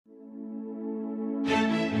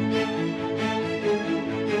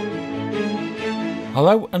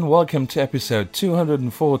Hello and welcome to episode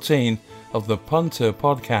 214 of the Punter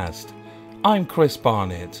Podcast. I'm Chris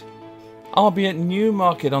Barnett. I'll be at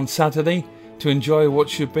Newmarket on Saturday to enjoy what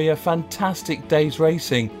should be a fantastic day's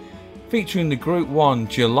racing, featuring the Group 1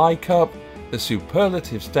 July Cup, the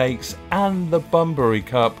Superlative Stakes and the Bunbury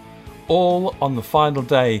Cup, all on the final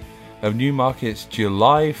day of Newmarket's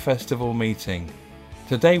July Festival meeting.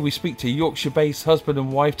 Today we speak to Yorkshire-based husband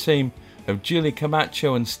and wife team of Julie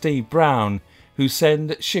Camacho and Steve Brown, who send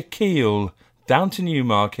Shaquille down to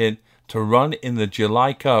Newmarket to run in the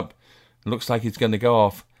July Cup. Looks like he's going to go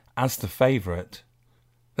off as the favourite.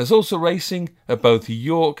 There's also racing at both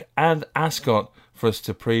York and Ascot for us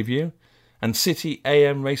to preview, and City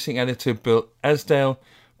AM racing editor Bill Esdale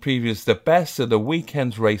previews the best of the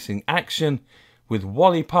weekend's racing action, with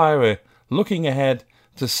Wally Pyra looking ahead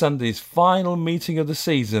to Sunday's final meeting of the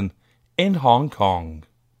season in Hong Kong.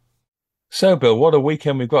 So, Bill, what a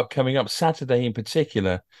weekend we've got coming up, Saturday in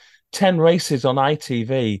particular. 10 races on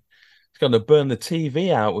ITV. It's going to burn the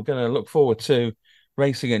TV out. We're going to look forward to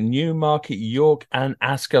racing at Newmarket, York and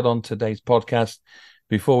Ascot on today's podcast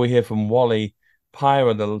before we hear from Wally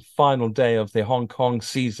Pyra, the final day of the Hong Kong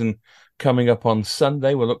season coming up on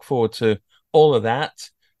Sunday. We'll look forward to all of that.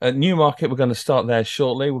 At Newmarket, we're going to start there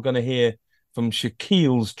shortly. We're going to hear from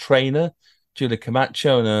Shaquille's trainer, Julie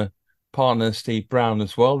Camacho, and her partner, Steve Brown,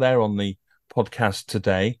 as well. They're on the podcast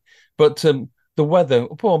today. But the weather,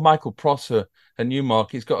 poor Michael Prosser at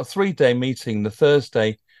Newmarket's got a 3-day meeting, the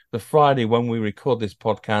Thursday, the Friday when we record this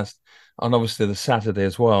podcast, and obviously the Saturday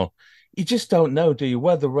as well. You just don't know, do you,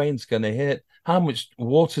 where the rain's going to hit, how much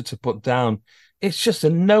water to put down. It's just a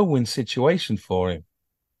no-win situation for him.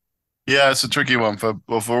 Yeah, it's a tricky one for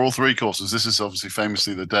all three courses. This is obviously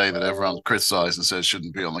famously the day that everyone criticised and said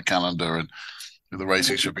shouldn't be on the calendar, and the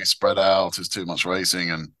racing should be spread out. It's too much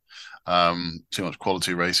racing and too much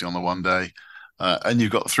quality racing on the one day. And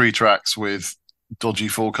you've got 3 tracks with dodgy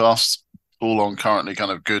forecasts, all on currently kind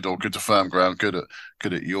of good or good to firm ground, good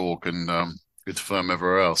at York and good to firm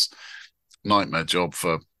everywhere else. Nightmare job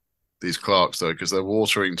for these clerks though, because they're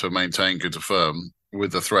watering to maintain good to firm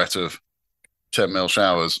with the threat of 10 mil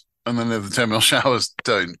showers. And then if the 10 mil showers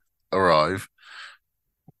don't arrive,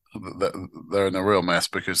 they're in a real mess,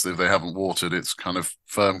 because if they haven't watered, it's kind of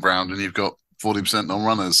firm ground and you've got 40%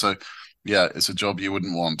 non-runners. So, yeah, it's a job you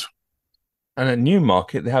wouldn't want. And at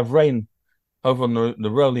Newmarket, they have rain over on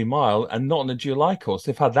the Rowley Mile and not on the July course.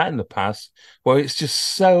 They've had that in the past where it's just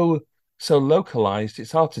so localised,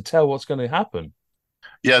 it's hard to tell what's going to happen.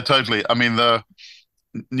 Yeah, totally. I mean, the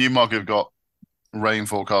Newmarket have got rain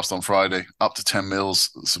forecast on Friday, up to 10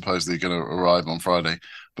 mils supposedly going to arrive on Friday.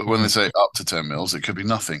 But when they say up to 10 mils, it could be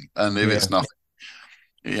nothing. And if it's nothing,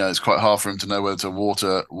 it's quite hard for him to know whether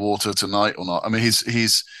to water tonight or not. I mean,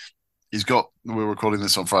 he's got, we're recording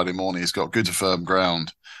this on Friday morning, he's got good to firm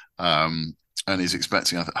ground. And he's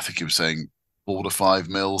expecting, I think he was saying 4 to 5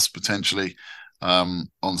 mils potentially on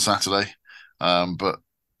Saturday. But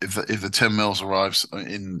if the 10 mils arrives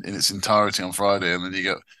in its entirety on Friday, and then you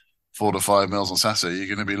get 4 to 5 mils on Saturday, you're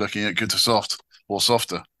going to be looking at good to soft or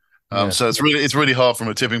softer. So it's really hard from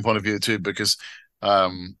a tipping point of view too, because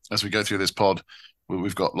as we go through this pod,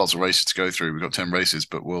 we've got lots of races to go through. We've got 10 races,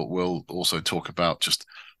 but we'll also talk about just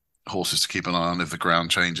horses to keep an eye on if the ground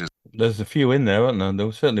changes. There's a few in there, aren't there?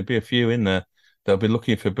 There'll certainly be a few in there that'll be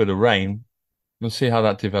looking for a bit of rain. We'll see how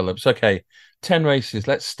that develops. Okay, 10 races.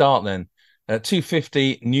 Let's start then.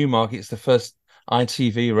 250 Newmarket. It's the first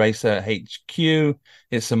ITV race at HQ.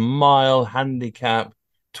 It's a mile handicap,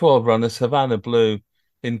 12 runners. Havana Blue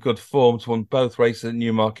in good form, won both races at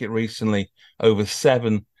Newmarket recently, over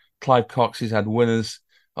 7. Clive Cox has had winners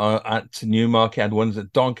at Newmarket, had winners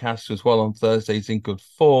at Doncaster as well on Thursday. He's in good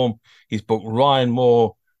form. He's booked Ryan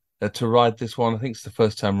Moore to ride this one. I think it's the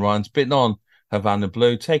first time Ryan's bitten on Havana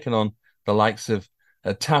Blue, taken on the likes of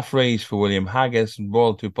Taff Rees for William Haggis and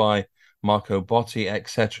Royal Dubai, Marco Botti,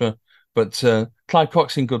 etc. But Clive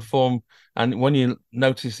Cox in good form. And when you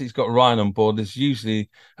notice he's got Ryan on board, there's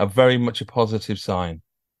usually very much a positive sign.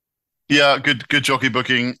 Yeah, good jockey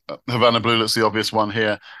booking. Havana Blue looks the obvious one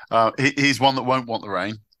here. He's one that won't want the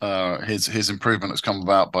rain. His improvement has come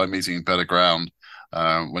about by meeting better ground.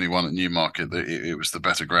 When he won at Newmarket, it was the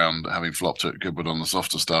better ground, having flopped at Goodwood on the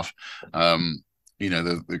softer stuff.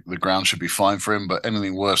 The ground should be fine for him, but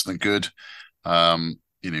anything worse than good,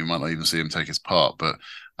 you might not even see him take his part. But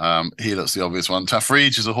he looks the obvious one.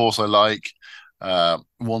 Taffridge is a horse I like.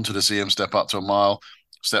 Wanted to see him step up to a mile.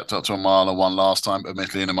 Stepped up to a mile and won last time,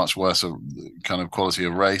 admittedly in a much worse kind of quality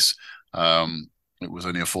of race. It was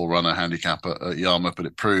only a 4-runner handicap at Yarmouth, but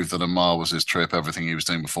it proved that a mile was his trip. Everything he was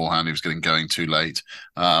doing beforehand, he was getting going too late.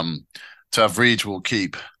 Tavrij will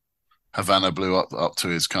keep Havana Blue up to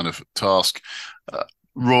his kind of task.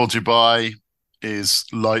 Royal Dubai is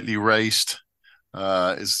lightly raced,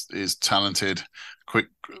 is talented. Quick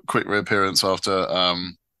quick reappearance after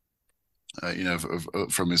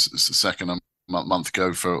from his second month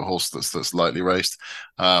ago for a horse that's lightly raced.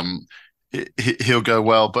 He'll go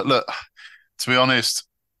well, but look, to be honest,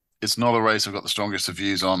 it's not a race I've got the strongest of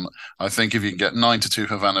views on. I think if you can get 9-2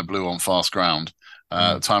 Havana Blue on fast ground,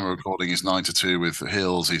 time of recording is 9-2 with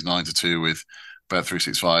Hills, he's 9-2 with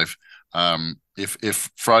Bet365. If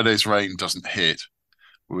Friday's rain doesn't hit,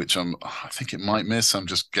 which I think it might miss, I'm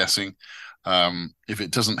just guessing. If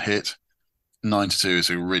it doesn't hit, 9-2 is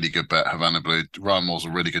a really good bet. Havana Blue. Ryan Moore's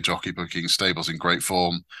a really good jockey booking. Stable's in great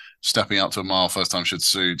form. Stepping up to a mile first time should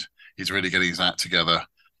suit. He's really getting his act together.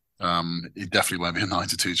 He definitely won't be a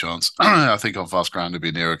 9-2 chance. I think on fast ground it'd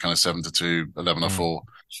be nearer kind of 7-2, 11-4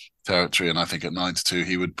 territory, and I think at 9-2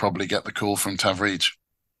 he would probably get the call from Tavreej.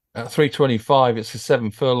 At 325, it's a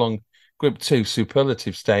 7 furlong Group 2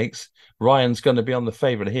 superlative stakes. Ryan's going to be on the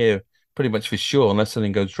favourite here, pretty much for sure, unless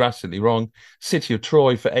something goes drastically wrong. City of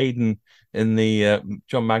Troy for Aidan in the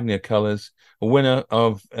John Magnier colours. A winner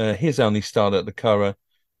of his only start at the Curragh,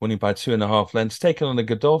 winning by 2.5 lengths. Taken on a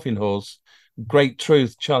Godolphin horse. Great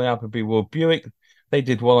Truth, Charlie Appleby, Will Buick. They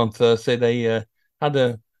did well on Thursday. They had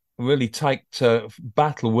a really tight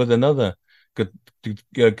battle with another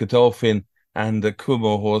Godolphin and a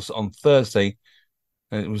Kumar horse on Thursday.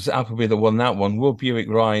 It was Appleby that won that one. Will Buick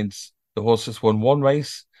rides. The horse just won one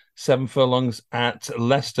race, 7 furlongs at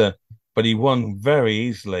Leicester, but he won very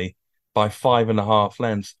easily by 5.5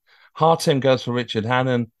 lengths. Hartem goes for Richard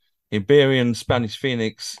Hannon, Iberian, Spanish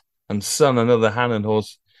Phoenix, and Sun, another Hannon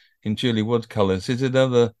horse in Julie Wood colours. Is it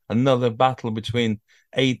another battle between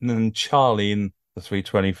Aidan and Charlie in the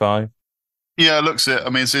 325? Yeah, it looks it. I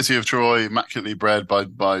mean, City of Troy, immaculately bred by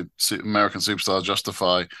American superstar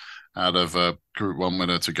Justify, out of Group 1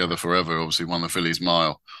 winner Together Forever, obviously won the Phillies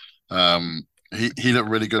Mile. He looked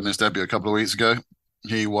really good in his debut a couple of weeks ago.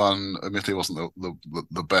 He won, admittedly wasn't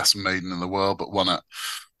the best maiden in the world, but won at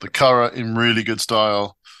the Curragh in really good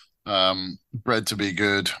style. Bred to be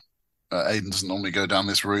good. Aidan doesn't normally go down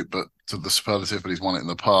this route, but to the superlative, but he's won it in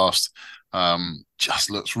the past. Just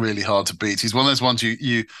looks really hard to beat. He's one of those ones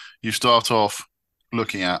you start off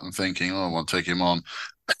looking at and thinking, oh, I want to take him on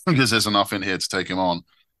because there's enough in here to take him on.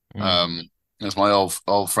 There's my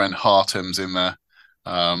old friend Hartem's in there,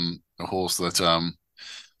 a horse that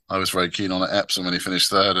I was very keen on at Epsom when he finished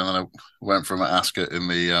third, and then I went from at Ascot in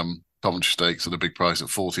the Coventry Stakes at a big price at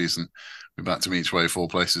 40s, and we backed him each way 4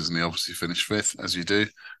 places, and he obviously finished 5th, as you do.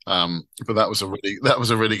 But that was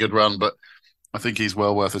a really good run. But I think he's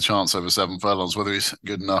well worth a chance over 7 furlongs. Whether he's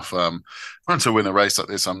good enough to win a race like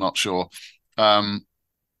this, I'm not sure.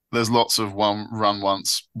 There's lots of won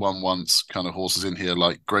once kind of horses in here,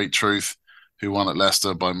 like Great Truth, who won at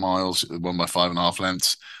Leicester by miles, won by 5.5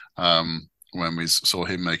 lengths. When we saw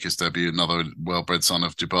him make his debut, another well-bred son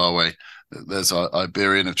of Dubawe. There's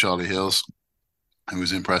Iberian of Charlie Hills, who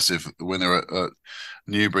was impressive, the winner at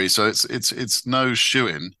Newbury. So it's no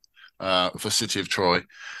shoe-in for City of Troy,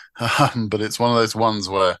 but it's one of those ones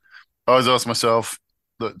where I always ask myself,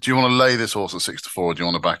 look, do you want to lay this horse at 6-4, or do you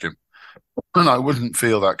want to back him? And I wouldn't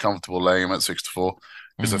feel that comfortable laying him at 6-4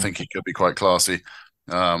 because I think he could be quite classy.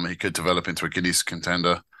 He could develop into a Guineas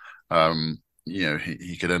contender.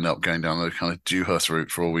 He could end up going down the kind of Dewhurst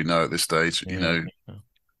route for all we know at this stage.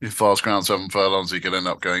 If fast ground 7 furlongs, he could end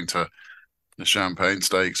up going to the Champagne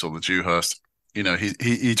Stakes or the Dewhurst.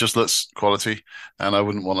 He just looks quality, and I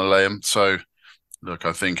wouldn't want to lay him. So, look,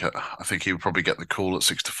 I think he would probably get the call at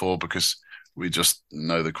 6-4 because we just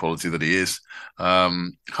know the quality that he is.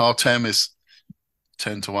 Hartem is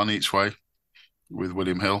 10-1 each way with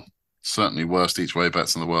William Hill. Certainly worst each way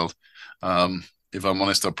bets in the world. If I'm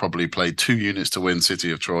honest, I'd probably play 2 units to win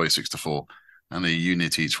City of Troy 6-4 and a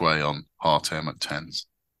unit each way on Hartem at 10s.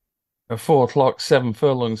 At 4 o'clock, 7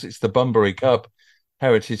 furlongs, it's the Bunbury Cup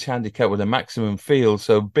Heritage Handicap with a maximum field,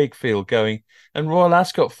 so big field going. And Royal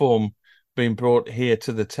Ascot form being brought here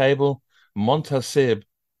to the table. Montasib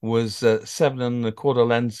was 7.25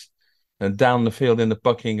 lengths down the field in the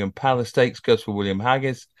Buckingham Palace Stakes, goes for William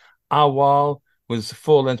Haggis. Awal was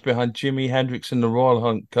 4 lengths behind Jimi Hendrix in the Royal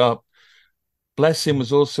Hunt Cup. Blessing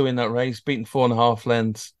was also in that race, beaten 4.5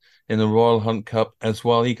 lengths in the Royal Hunt Cup as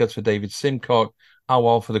well. He goes for David Simcock.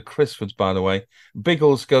 Awal for the Crisfords, by the way.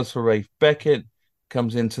 Biggles goes for Rafe Beckett,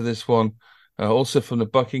 comes into this one. Also from the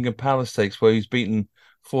Buckingham Palace Stakes, where he's beaten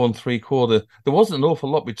 4 3/4. There wasn't an awful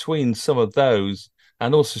lot between some of those,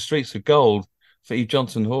 and also Streets of Gold for Eve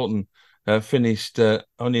Johnson Horton finished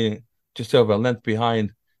only just over a length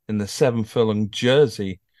behind in the 7 furlong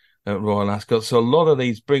Jersey at Royal Ascot. So a lot of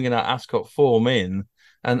these bringing that Ascot form in,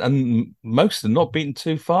 and most of them not beaten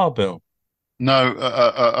too far, Bill. No,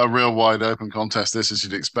 a real wide open contest. This, as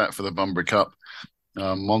you'd expect for the Bunbury Cup.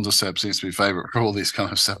 Monderseb seems to be favourite for all these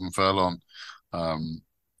kind of 7 furlong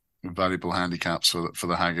valuable handicaps for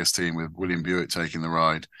the Haggis team, with William Buick taking the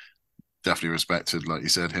ride. Definitely respected, like you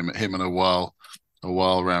said. Him and a while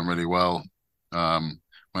ran really well.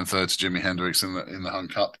 Went third to Jimi Hendrix in the Hun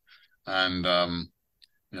Cup, and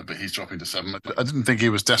but he's dropping to 7. I didn't think he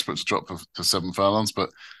was desperate to drop to 7 furlongs,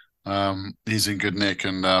 but he's in good nick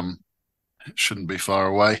and shouldn't be far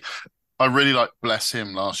away. I really like Bless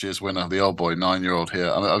Him, last year's winner, the old boy, 9-year-old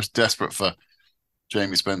here. I mean, I was desperate for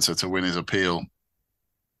Jamie Spencer to win his appeal,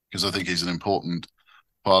 because I think he's an important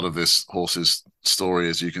part of this horse's story,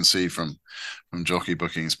 as you can see from jockey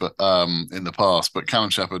bookings, but in the past. But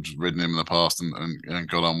Callum Shepherd's ridden him in the past and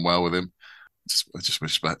got on well with him. I just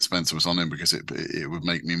wish Spencer was on him, because it would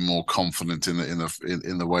make me more confident in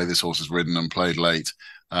the way this horse is ridden and played late.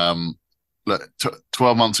 Look,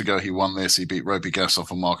 12 months ago he won this. He beat Ropey Guess off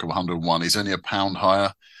a mark of 101. He's only a pound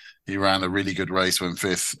higher. He ran a really good race, went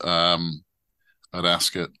 5th at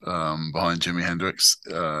Ascot behind Jimi Hendrix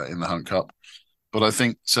in the Hunt Cup. But I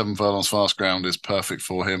think 7 furlongs fast ground is perfect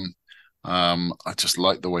for him. I just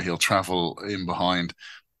like the way he'll travel in behind.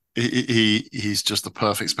 He's just the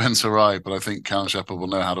perfect Spencer ride, but I think Callum Shepherd will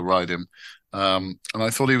know how to ride him. And I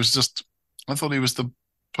thought he was the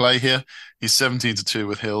play here. He's 17-2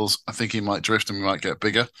 with Hills. I think he might drift and we might get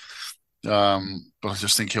bigger. But I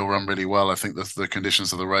just think he'll run really well. I think the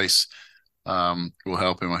conditions of the race will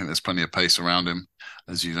help him. I think there's plenty of pace around him,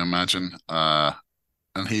 as you'd imagine.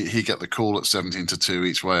 And he get the call at 17-2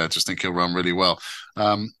 each way. I just think he'll run really well.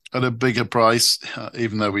 At a bigger price,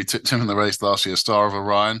 even though we tipped him in the race last year, Star of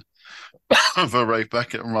Orion for Rafe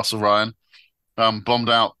Beckett and Russell Ryan, bombed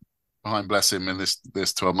out behind Bless Him in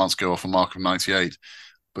this 12 months ago off a mark of 98,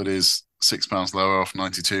 but is £6 lower off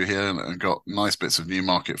 92 here and got nice bits of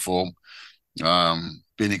Newmarket form. Been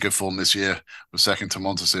in good form this year, was second to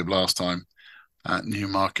Montersib last time at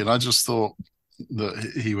Newmarket. I just thought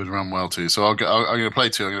that he would run well too. So I'm going to play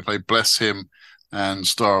 2. I'm going to play Bless Him and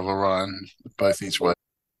Star of Orion, both each way.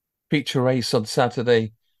 Feature race on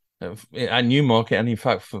Saturday at Newmarket, and in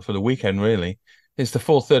fact for the weekend really, is the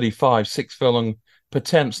 4:35 6 furlong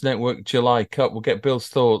Pertemps Network July Cup. We'll get Bill's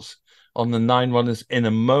thoughts on the 9 runners in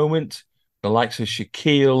a moment. The likes of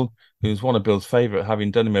Shaquille, who's one of Bill's favourite, having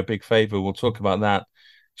done him a big favour. We'll talk about that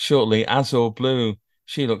shortly. Azure Blue,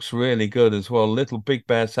 she looks really good as well. Little Big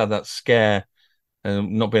Bear's had that scare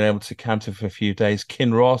and not being able to canter for a few days.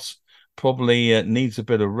 Kinross probably needs a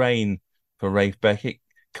bit of rain for Rafe Beckett.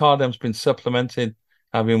 Cardam's been supplemented,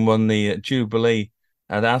 having won the Jubilee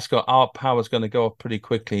at Ascot. Art Power's going to go off pretty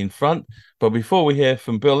quickly in front. But before we hear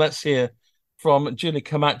from Bill, let's hear from Julie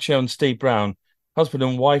Camacho and Steve Brown, husband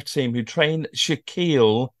and wife team who trained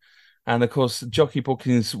Shaquille. And of course, jockey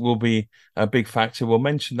bookings will be a big factor. We'll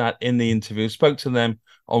mention that in the interview. Spoke to them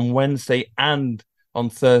on Wednesday and on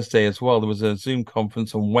Thursday as well. There was a Zoom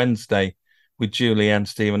conference on Wednesday with Julie and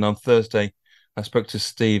Steve, and on Thursday I spoke to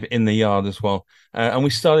Steve in the yard as well. And we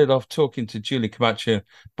started off talking to Julie Camacho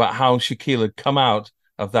about how Shaquille had come out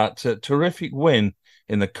of that terrific win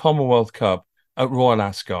in the Commonwealth Cup at Royal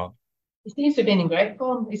Ascot. He seems to have been in great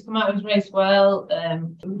form. He's come out of his race well.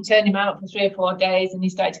 We turned him out for 3 or 4 days and he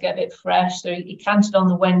started to get a bit fresh. So he cantered on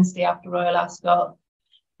the Wednesday after Royal Ascot.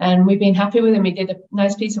 And we've been happy with him. He did a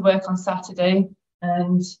nice piece of work on Saturday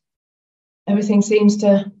and everything seems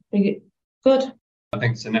to be good. I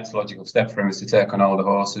think it's the next logical step for him is to take on all the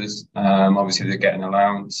horses. Obviously, they're getting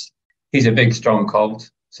allowance. He's a big, strong colt.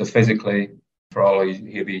 So physically, for all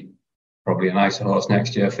he'll be probably a nicer horse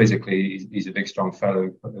next year. Physically, he's a big, strong fellow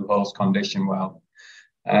who holds condition well.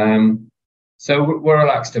 So we're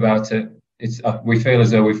relaxed about it. We feel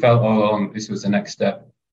as though we felt all along this was the next step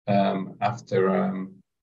after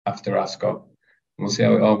Ascot. We'll see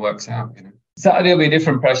how it all works out. Saturday will be a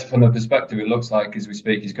different pressure from the perspective. It looks like, as we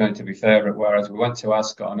speak, he's going to be favourite, whereas we went to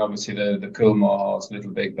Ascot and obviously the Coolmore horse,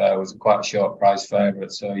 Little Big Bear, was quite a short price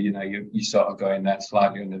favourite. So, you sort of go in there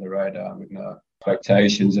slightly under the radar with no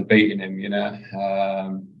expectations of beating him,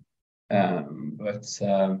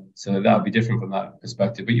 so that'll be different from that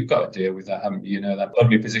perspective. But you've got to deal with that, haven't you? That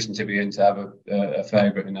lovely position to be in to have a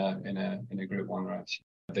favourite in a Group 1 race.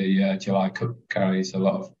 The July Cup carries a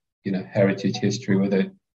lot of heritage history with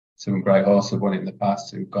it. Some great horses have won it in the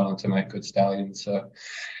past who've gone on to make good stallions. So,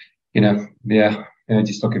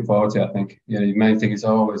 just looking forward to it, I think. The main thing is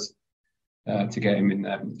always to get him in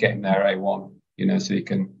there, get him there A1, so he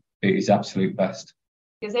can be his absolute best.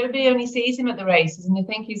 Because everybody only sees him at the races and they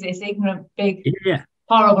think he's this ignorant, big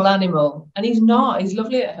horrible animal. And he's not. He's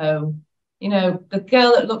lovely at home. You know, the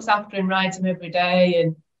girl that looks after him rides him every day.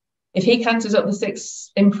 And if he canters up the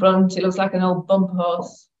 6 in front, it looks like an old bump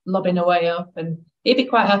horse lobbing away up. And he'd be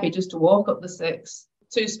quite happy just to walk up the 6.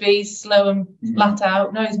 2 speeds, slow and flat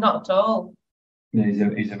out. No, he's not at all.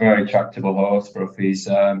 He's a very tractable horse, Bruff. He's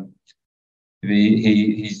a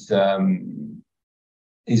horse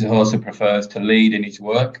that prefers to lead in his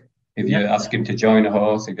work. If you ask him to join a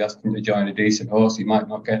horse, if you ask him to join a decent horse, he might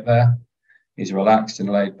not get there. He's relaxed and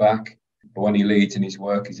laid back. But when he leads in his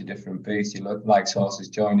work, he's a different beast. He likes horses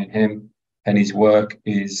joining him, and his work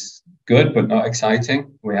is good but not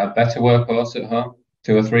exciting. We have better work horses at home,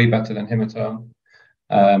 2 or 3 better than him at home.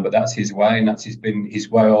 But that's his way, and that's been his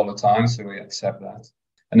way all the time, so we accept that.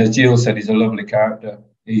 And as Jill said, he's a lovely character.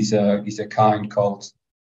 He's a kind colt.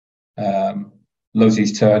 Loves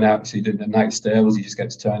his turnout. So he did the night stables. He just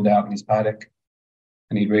gets turned out in his paddock,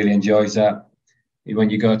 and he really enjoys that.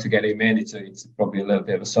 When you go to get him in, it's probably a little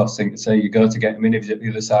bit of a soft thing to say. You go to get him in, if he's at the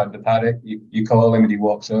other side of the paddock, you call him and he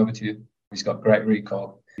walks over to you. He's got great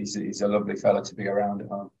recall. He's a lovely fella to be around at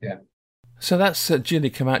home. Yeah. So that's Julie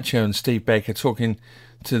Camacho and Steve Baker talking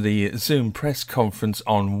to the Zoom press conference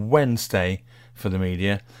on Wednesday for the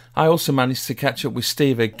media. I also managed to catch up with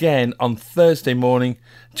Steve again on Thursday morning,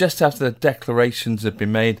 just after the declarations had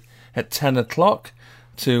been made at 10 o'clock,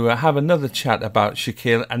 to have another chat about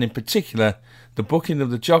Shaquille, and in particular, the booking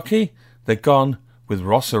of the jockey. They're gone with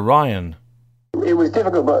Ross Orion. It was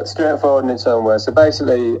difficult but straightforward in its own way. So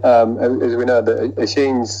basically, as we know, that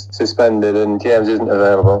Sheen's suspended and James isn't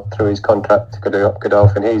available through his contract to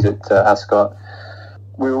Godolphin. He's at Ascot.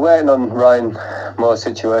 We were waiting on Ryan Moore's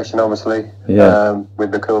situation, obviously,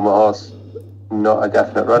 with the Coolmore horse, not a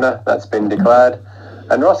definite runner. That's been declared.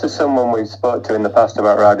 And Ross is someone we've spoke to in the past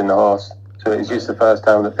about riding the horse. So it's just the first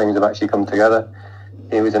time that things have actually come together.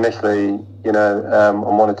 He was initially,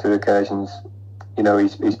 on 1 or 2 occasions,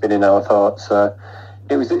 he's been in our thoughts.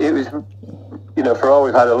 It was, for all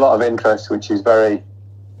we've had a lot of interest, which is very,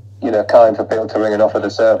 kind for people to ring and offer the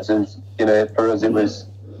services. For us it was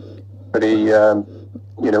pretty,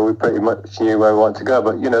 we pretty much knew where we wanted to go.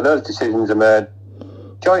 But, those decisions are made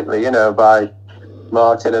jointly, by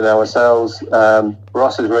Martin and ourselves.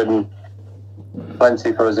 Ross has ridden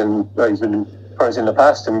plenty for us he's been for us in the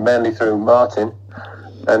past, and mainly through Martin.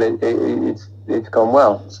 And it's gone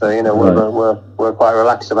well. So, we're quite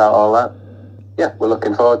relaxed about all that. Yeah, we're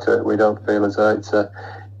looking forward to it. We don't feel as though it's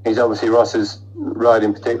he's obviously, Ross is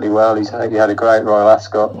riding particularly well. He had a great Royal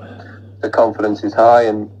Ascot. The confidence is high,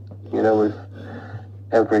 and, we've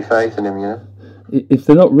every faith in him, If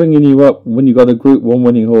they're not ringing you up when you've got a Group 1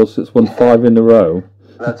 winning horse that's won 5 in a row...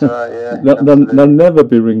 That's right, yeah. They'll never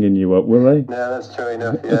be ringing you up, will they? No, that's true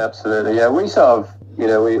enough. Yeah, absolutely. Yeah, we sort of,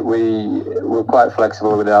 we're quite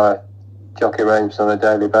flexible with our jockey arrangements on a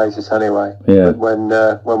daily basis anyway. Yeah.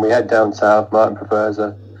 But when we head down south, Martin prefers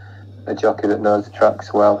a jockey that knows the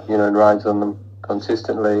tracks well, and rides on them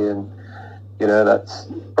consistently. And, that's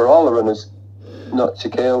for all the runners, not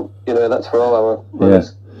Shaquille, that's for all our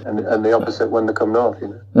runners. Yeah. And the opposite when they come north,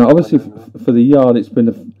 Now, obviously, for the yard, it's been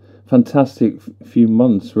a fantastic few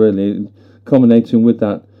months, really, culminating with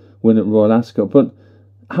that win at Royal Ascot. But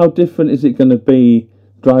how different is it going to be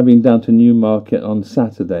driving down to Newmarket on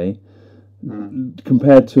Saturday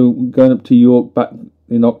compared to going up to York back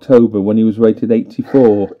in October when he was rated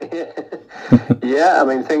 84? Yeah, I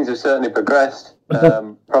mean, things have certainly progressed.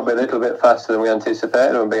 Probably a little bit faster than we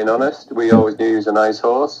anticipated, if I'm being honest. We always knew he was a nice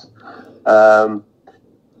horse. But,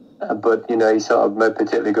 he sort of made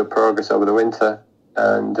particularly good progress over the winter.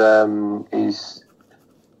 And he's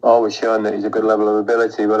always shown that he's a good level of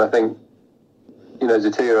ability. But I think, as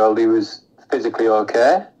a 2-year-old, he was physically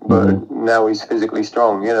okay, but now he's physically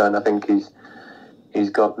strong, and I think he's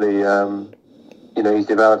got the, he's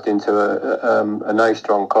developed into a nice,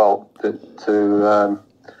 strong colt to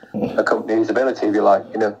accompany his ability, if you like.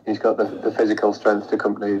 He's got the physical strength to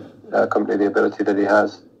accompany the ability that he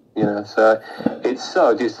has, So it's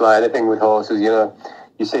so just like anything with horses,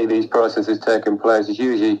 You see these processes taking place. It's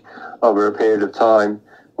usually over a period of time.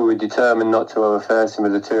 We were determined not to overface him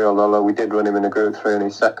as a 2-year-old, although we did run him in a Group 3 in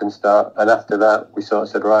his second start. And after that, we sort of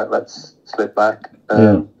said, right, let's slip back.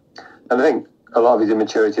 And I think a lot of his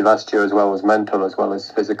immaturity last year as well was mental as well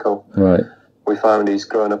as physical. Right. We found he's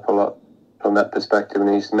grown up a lot from that perspective, and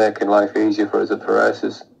he's making life easier for us at the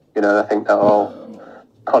races. I think that all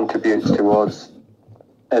contributes towards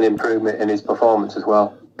an improvement in his performance as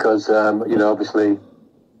well. Because, obviously...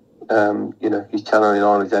 he's channeling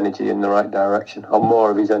all his energy in the right direction, or more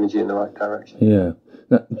of his energy in the right direction. Yeah.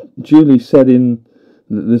 Now, Julie said in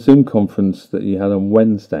the Zoom conference that you had on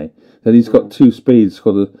Wednesday that he's got 2 speeds,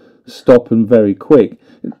 called stop and very quick.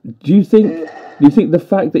 Do you think the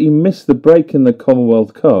fact that he missed the break in the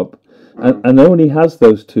Commonwealth Cup and only has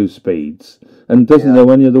those two speeds and doesn't know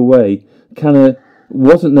any other way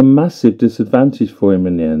wasn't a massive disadvantage for him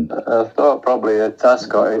in the end? I thought probably at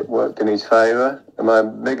Ascot it worked in his favour. My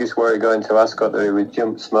biggest worry going to Ascot that he would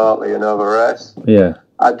jump smartly and over race. Yeah.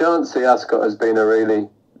 I don't see Ascot as being a really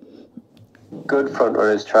good front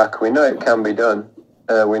runner's track. We know it can be done.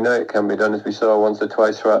 As we saw once or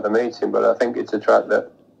twice throughout the meeting, but I think it's a track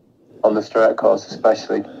that, on the straight course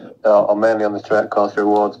especially, or mainly on the straight course,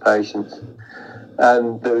 rewards patience.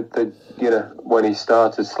 And when he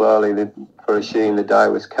started slowly, for Oisin, the die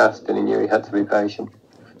was cast, and he knew he had to be patient.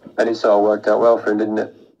 And it sort of worked out well for him, didn't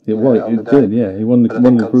it? It did, yeah. He won the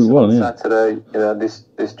Group 1, yeah. Saturday,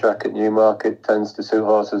 this track at Newmarket tends to suit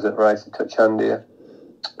horses that race a touch handier.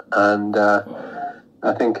 And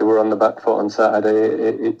I think if we're on the back foot on Saturday,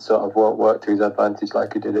 it sort of won't work to his advantage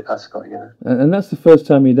like he did at Ascot, And that's the first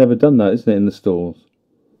time he'd ever done that, isn't it, in the stalls?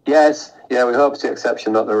 Yes, yeah, we hope it's the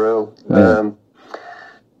exception, not the rule. Yeah.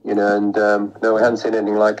 No, we hadn't seen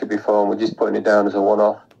anything like it before, and we're just putting it down as a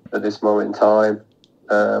one-off at this moment in time.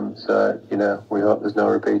 We hope there's no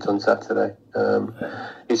repeat on Saturday.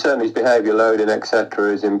 His behaviour, loading,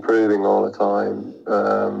 etc., is improving all the time.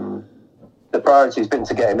 The priority's been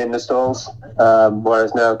to get him in the stalls,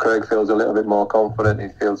 whereas now Craig feels a little bit more confident. He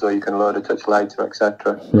feels you can load a touch later,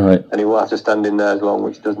 etc. Right. And he will have to stand in there as long,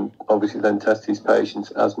 which doesn't obviously then test his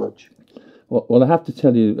patience as much. Well, I have to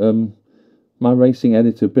tell you, my racing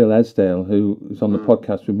editor, Bill Esdale, who is on the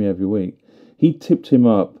podcast with me every week, he tipped him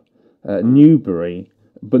up at Newbury,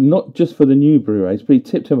 but not just for the Newbury race, but he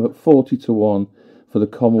tipped him up at 40-1 for the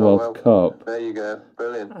Commonwealth Cup. There you go,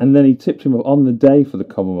 brilliant. And then he tipped him up on the day for the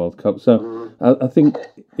Commonwealth Cup. So I think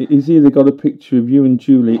he's either got a picture of you and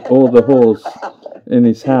Julie or the horse in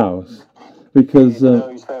his house, because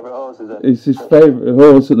his favourite horse, is it? It's his favourite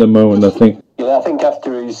horse at the moment, I think. Yeah, I think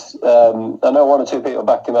after his, I know one or two people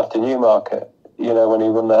backed him after Newmarket, when he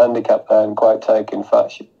won the handicap there in quite taking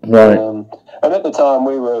fashion. Right. And at the time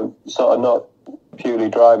we were sort of not purely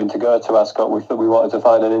driving to go to Ascot. We thought we wanted to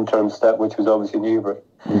find an interim step, which was obviously Newbury,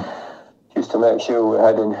 just to make sure we're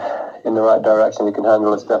heading in the right direction. We can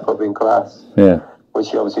handle a step up in class. Yeah. Which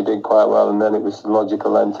he obviously did quite well, and then it was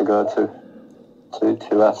logical then to go to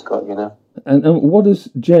Ascot, And what has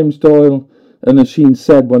James Doyle and Oisin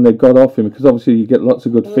said when they got off him? Because obviously you get lots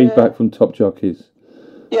of good feedback from top jockeys.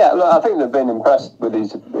 Yeah, look, I think they've been impressed with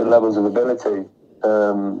his levels of ability.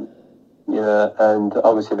 And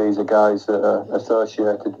obviously these are guys that are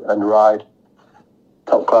associated and ride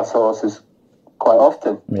top-class horses quite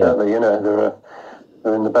often. Yeah. Certainly,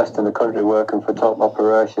 they're in the best in the country working for top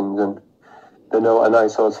operations, and they know what a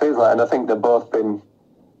nice horse feels like. And I think they've both been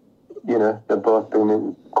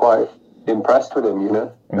quite impressed with him,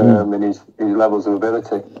 in his levels of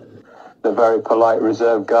ability. They're very polite,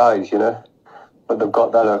 reserved guys, but they've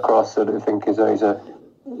got that across that I think he's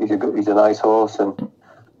a nice horse. And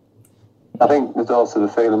I think there's also the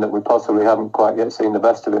feeling that we possibly haven't quite yet seen the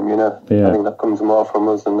best of him, Yeah. I think that comes more from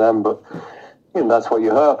us than them, but that's what you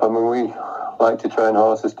hope. I mean, we like to train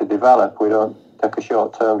horses to develop. We don't take a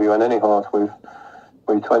short-term view on any horse. We've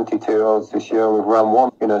 22-year-olds this year, and we've ran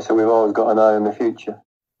one, so we've always got an eye on the future.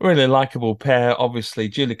 Really likeable pair, obviously.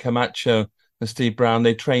 Julie Camacho and Steve Brown.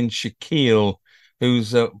 They trained Shaquille,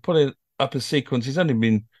 who's put up a sequence. He's only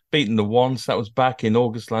been beaten the once. That was back in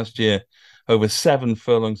August last year, over 7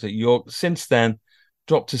 furlongs at York. Since then,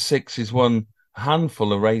 dropped to 6. He's won a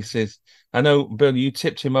handful of races. I know, Bill, you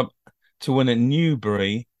tipped him up to win at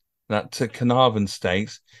Newbury, that Carnarvon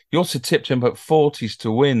Stakes. You also tipped him up at 40s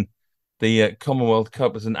to win the Commonwealth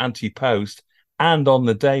Cup as an anti-post, and on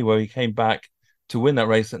the day where he came back to win that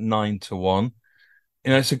race at 9-1.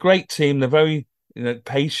 It's a great team. They're very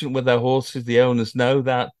patient with their horses. The owners know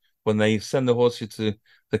that when they send the horses to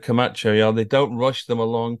the Camacho yard, they don't rush them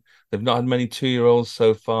along. They've not had many 2-year-olds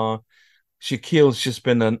so far. Shaquille's just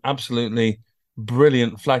been an absolutely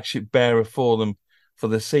brilliant flagship bearer for them for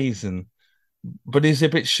the season. But he's a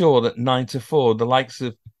bit short at 9-4. The likes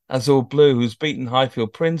of Azul Blue, who's beaten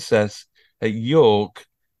Highfield Princess at York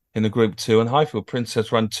in the Group 2, and Highfield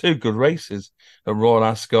Princess ran 2 good races at Royal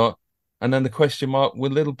Ascot. And then the question mark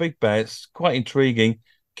with Little Big Bear. It's quite intriguing.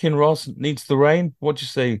 Kinross needs the rain. What do you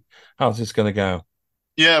see? How's this going to go?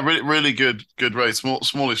 Yeah, really good race.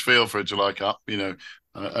 Smallish field for a July Cup.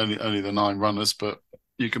 Only the 9 runners, but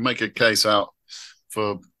you can make a case out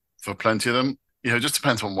for plenty of them. It just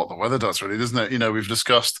depends on what the weather does, really, doesn't it? We've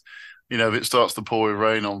discussed, if it starts to pour with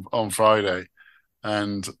rain on Friday,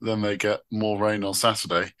 and then they get more rain on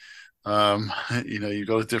Saturday, you've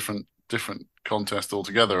got a different different contest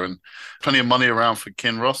altogether. And plenty of money around for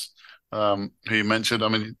Kinross, who you mentioned. I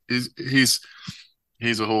mean, he's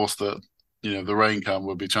a horse that, you know, the rain come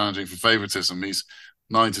would be challenging for favouritism. He's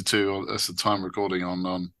 9-2. That's the time recording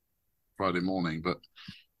on Friday morning, but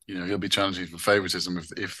you know, he'll be challenging for favouritism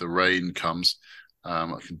if the rain comes.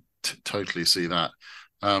 I can totally see that.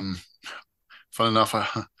 Fun enough, I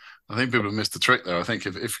think people have missed the trick there. I think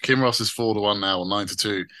if Kinross is 4-1 now or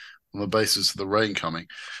 9-2 on the basis of the rain coming,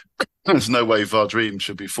 there's no way Vardream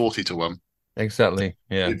should be 40-1. Exactly.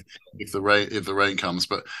 Yeah. If the rain comes,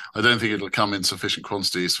 but I don't think it'll come in sufficient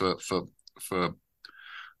quantities for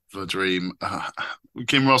Dream.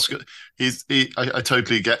 Kinross, I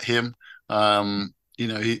totally get him. You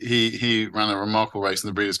know, he ran a remarkable race in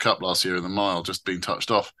the Breeders' Cup last year in the mile, just being touched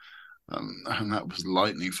off, and that was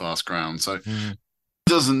lightning fast ground. So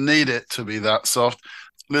doesn't need it to be that soft.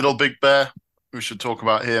 Little Big Bear, we should talk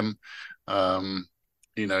about him.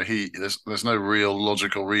 You know, there's no real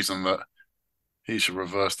logical reason that he should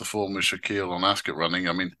reverse the form with Shaquille on Ascot running.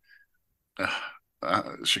 I mean,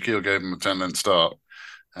 Shaquille gave him a 10-length start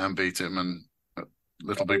and beat him, and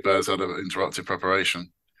Little Big Bear's had an interrupted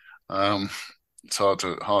preparation. It's hard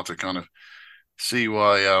to kind of see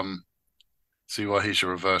why he should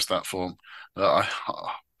reverse that form.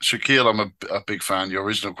 Shaquille, I'm a big fan. Your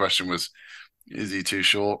original question was, is he too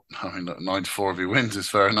short? I mean, 9-4 if he wins is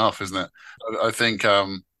fair enough, isn't it? I think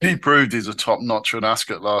he proved he's a top notcher at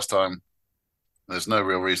Ascot last time. There's no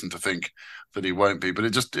real reason to think that he won't be, but it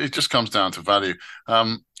just comes down to value.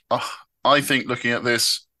 I think looking at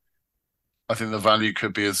this, I think the value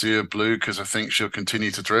could be Azure Blue because I think she'll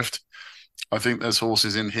continue to drift. I think there's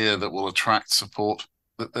horses in here that will attract support.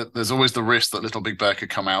 There's always the risk that Little Big Bear could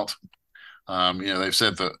come out. You know, they've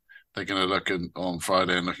said that they're going to look on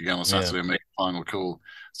Friday and look again on Saturday and make a final call.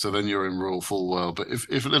 So then you're in rule full well. But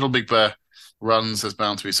if Little Big Bear runs, there's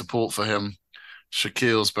bound to be support for him.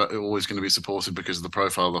 Shaquille's but always going to be supported because of the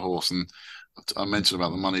profile of the horse. And I mentioned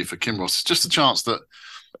about the money for Kinross. It's just a chance that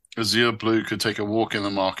Azure Blue could take a walk in the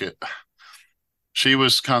market. She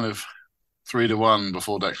was kind of 3-1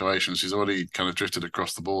 before declaration. She's already kind of drifted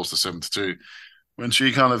across the boards to 7-2. When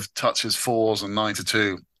she kind of touches 4s and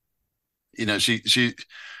 9-2, you know, she's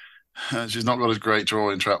not got a great draw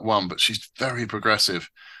in trap 1, but she's very progressive.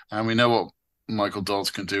 And we know what Michael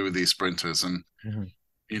Dodds can do with these sprinters. And,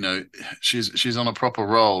 you know, she's on a proper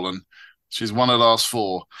roll, and she's won her last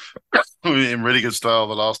 4 in really good style,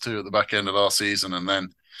 the last 2 at the back end of last season, and then,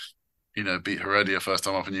 you know, beat Heredia first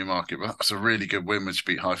time up in Newmarket. But that's a really good win when she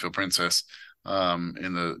beat Highfield Princess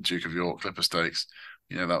in the Duke of York Clipper Stakes.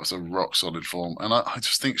 You know, that was a rock solid form. And I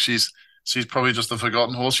just think she's probably just a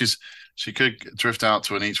forgotten horse. She could drift out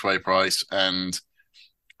to an each way price, and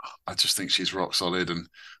I just think she's rock solid. And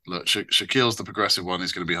look, Shaquille's the progressive one.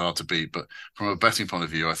 He's going to be hard to beat. But from a betting point of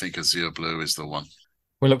view, I think Azure Blue is the one.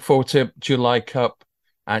 We look forward to July Cup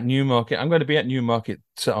at Newmarket. I'm going to be at Newmarket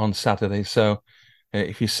on Saturday. So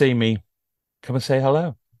if you see me, come and say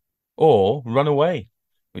hello or run away,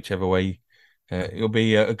 whichever way. It'll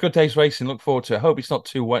be a good day's racing. Look forward to it. I hope it's not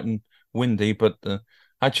too wet and windy, but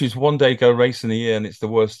I choose one day go racing a year, and it's the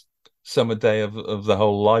worst summer day of the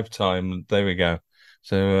whole lifetime. There we go.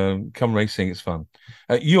 So come racing, it's fun.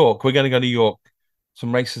 At York, we're going to go to York.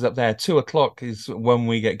 Some races up there. 2:00 is when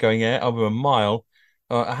we get going out over a mile.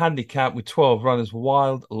 A handicap with 12 runners.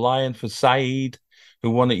 Wild Lion for Saeed,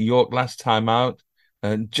 who won at York last time out.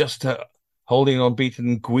 Just holding on,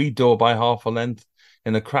 beating Guido by half a length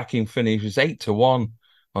in a cracking finish. It was 8-1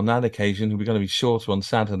 on that occasion. We're going to be shorter on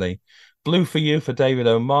Saturday. Blue for You for David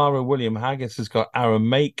O'Mara. William Haggis has got Aaron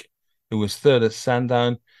Make, who was third at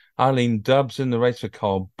Sandown. Eileen Dubbs in the race for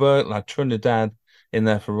Carl Burt. La Trinidad in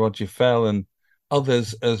there for Roger Fell, and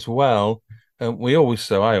others as well. I always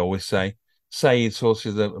say, Saeed's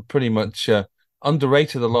horses are pretty much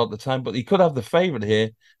underrated a lot of the time, but he could have the favourite here.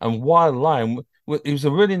 And Wild Lion, it was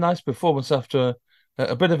a really nice performance after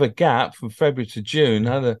a bit of a gap from February to June,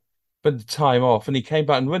 had a bit of time off, and he came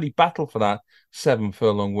back and really battled for that 7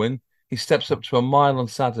 furlong win. He steps up to a mile on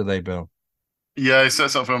Saturday, Bill. Yeah, he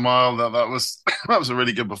sets up for a mile. That was a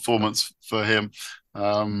really good performance for him.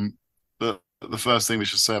 The first thing we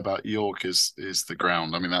should say about York is the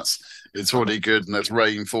ground. I mean, it's already good, and there's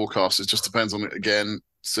rain forecast. It just depends on, again,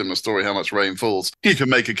 similar story, how much rain falls. You can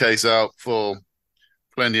make a case out for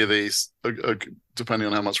plenty of these, depending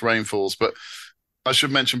on how much rain falls. But I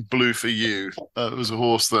should mention Blue for You. It was a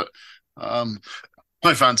horse that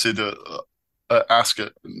I fancied at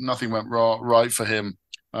Ascot. Nothing went right for him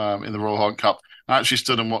in the Royal Hunt Cup. I actually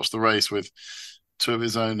stood and watched the race with 2 of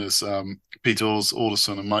his owners, Peter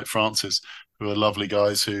Alderson and Mike Francis, who are lovely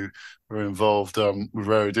guys who were involved with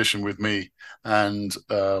Rare Edition with me and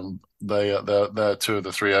they're two of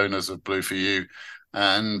the three owners of Blue for You,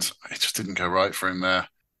 and it just didn't go right for him there.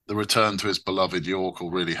 The return to his beloved York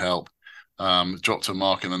will really help. Dropped a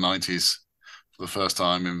mark in the 90s for the first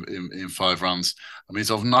time in 5 runs. I mean,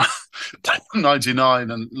 he's off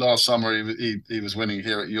 99, and last summer he was winning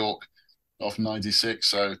here at York off 96.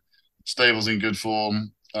 So stable's in good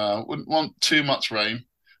form. Wouldn't want too much rain,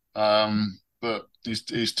 but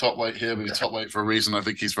he's top weight here, but he's top weight for a reason. I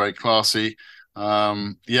think he's very classy. Yeah,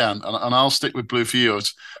 and I'll stick with Blue for You.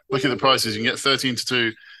 Look at the prices. You can get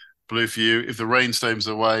 13-2 Blue for You. If the rain stays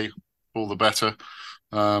away, all the better.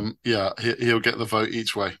 Yeah, he'll get the vote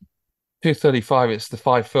each way. 235, it's the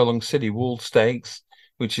 5 furlong City Wall Stakes,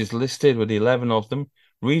 which is listed with 11 of them.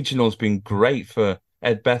 Regional's been great for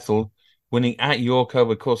Ed Bethel, winning at York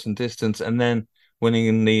over course and distance, and then winning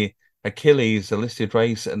in the Achilles, a listed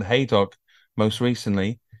race at Haydock most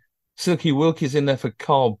recently. Silky Wilkie's in there for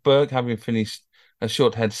Carl Burke, having finished a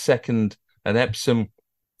short head second at Epsom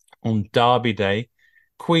on Derby Day.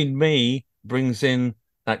 Queen Me brings in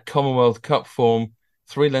that Commonwealth Cup form,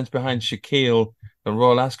 3 lengths behind Shaquille and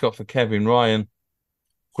Royal Ascot for Kevin Ryan.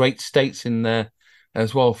 Great stakes in there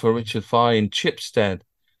as well for Richard Fye in Chipstead,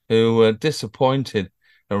 who were disappointed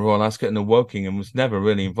at Royal Ascot and Woking and was never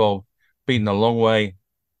really involved, beaten a long way.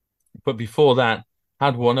 But before that,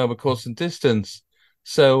 had won over course and distance.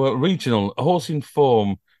 So regional, a horse in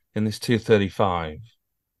form in this 235.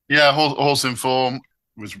 Yeah, horse in form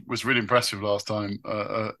was really impressive last time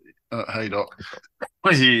at Haydock.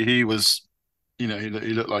 He was, he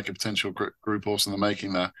looked like a potential group horse in the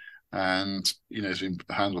making there, and he's been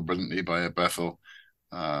handled brilliantly by Ed Bethel.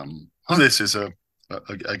 This is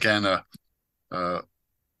again a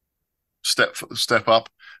step up.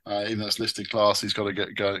 Even though it's listed class, he's got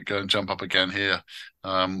to go and jump up again here.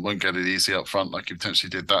 Won't get it easy up front like he potentially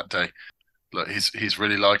did that day. Look, he's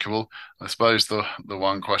really likable. I suppose the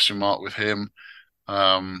one question mark with him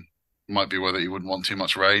might be whether he wouldn't want too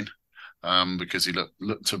much rain, because he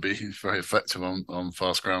looked to be very effective on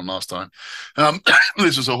fast ground last time.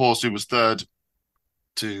 This was a horse who was third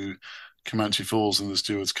to Comanche Falls in the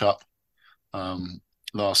Stewards Cup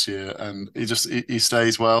last year, and he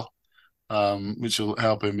stays well. Which will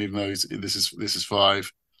help him, even though this is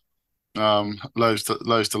 5. Loads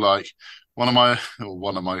to like. One of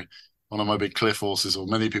my big cliff horses, or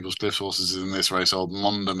many people's cliff horses in this race, old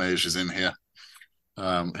Mondamage is in here,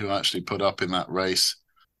 who actually put up in that race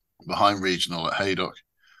behind regional at Haydock.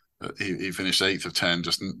 He finished 8th of 10,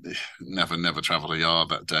 just never travelled a yard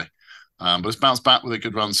that day. But it's bounced back with a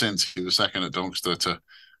good run since. He was second at Doncaster to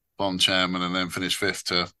Bond Chairman, and then finished 5th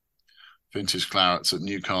to Vintage Clarets at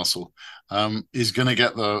Newcastle. He's going to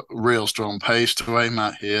get the real strong pace to aim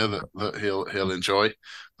at here that he'll enjoy.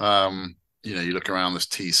 You look around, there's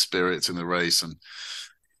T Spirits in the race and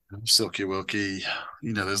Silky Wilkie.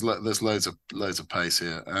 There's loads of pace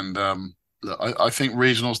here. And look, I think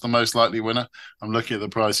regional's the most likely winner. I'm looking at the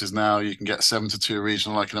prices now. You can get 7-2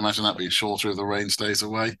 regional. I can imagine that being shorter if the rain stays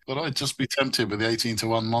away. But I'd just be tempted with the 18-1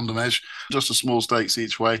 Mondamage. Just a small stakes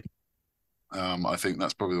each way. I think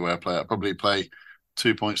that's probably the way I play it. I'd probably play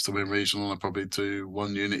 2 points to win regional and probably do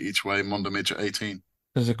 1 unit each way, Mondamage at 18.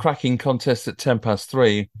 There's a cracking contest at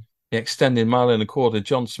 3:10, the extended 1.25 mile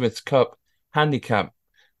John Smith's Cup handicap.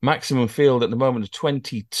 Maximum field at the moment of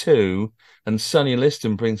 22, and Sonny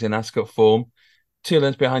Liston brings in Ascot form. 2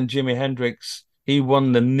 lengths behind Jimi Hendrix. He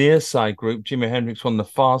won the near side group. Jimi Hendrix won the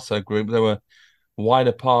far side group. They were wide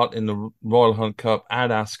apart in the Royal Hunt Cup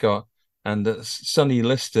at Ascot, and Sonny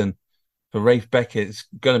Liston for Rafe Beckett is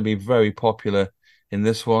going to be very popular in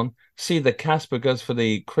this one. See, the Casper goes for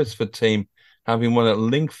the Crisford team, having won at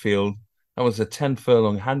Linkfield. That was a 10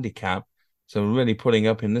 furlong handicap, so really putting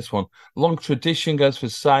up in this one. Long Tradition goes for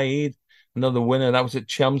Saeed, another winner. That was at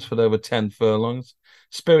Chelmsford over 10 furlongs.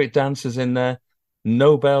 Spirit Dancer's in there.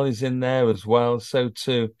 Nobel is in there as well. So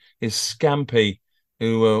too is Scampy,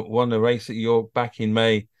 who won the race at York back in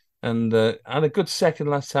May and had a good second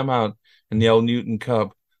last time out in the Old Newton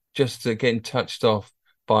Cup, just getting touched off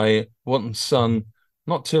by Wanton Son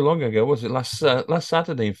not too long ago. Was it last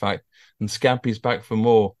Saturday, in fact? And Scampy's back for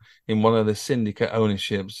more in one of the syndicate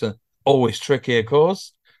ownerships. Always tricky, of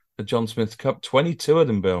course. The John Smith Cup, 22 of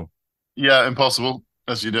them, Bill. Yeah, impossible.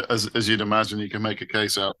 As you'd imagine, you can make a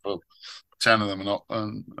case out for 10 of them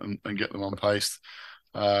and get them on placed.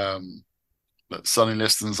 But Sonny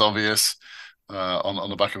Liston's obvious. On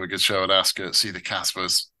the back of a good show at Ascot. See the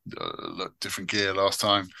Caspers look different gear last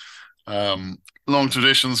time. Long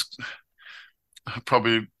Traditions,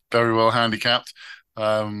 probably very well handicapped.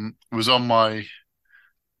 Was on my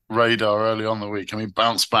radar early on the week. I mean,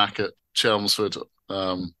 bounced back at Chelmsford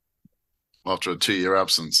after a 2-year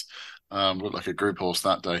absence. Looked like a group horse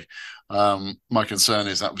that day. My concern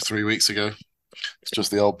is that was 3 weeks ago. It's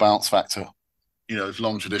just the old bounce factor. If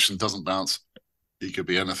Long Tradition doesn't bounce, he could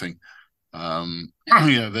be anything.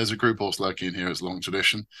 There's a group horse lurking in here. It's Long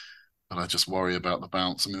Tradition, but I just worry about the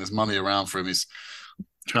bounce. I mean, there's money around for him.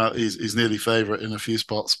 He's nearly favourite in a few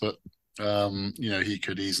spots, but he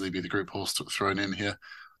could easily be the group horse thrown in here.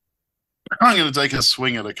 I'm going to take a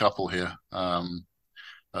swing at a couple here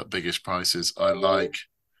at biggish prices. I like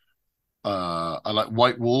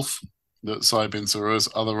White Wolf, that Saibin Sarur's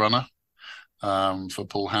other runner, for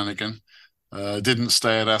Paul Hannigan. Didn't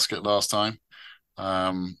stay at Ascot last time.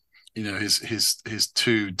 His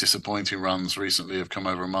two disappointing runs recently have come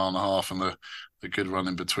over a mile and a half, and the good run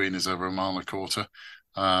in between is over a mile and a quarter.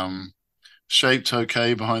 Shaped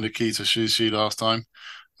okay behind Akita Shushi last time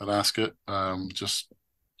at Ascot. Just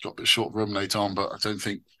got a bit short room late on, but I don't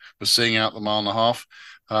think we're seeing out the mile and a half.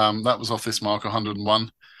 That was off this mark, 101.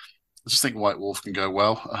 I just think White Wolf can go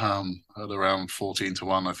well at around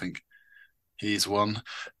 14-1. I think he's one.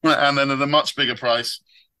 And then at a much bigger price,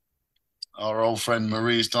 our old friend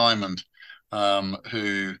Marie's Diamond,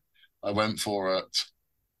 who I went for at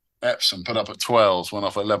Epsom, put up at 12s, went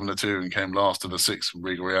off at 11-2 and came last to the 6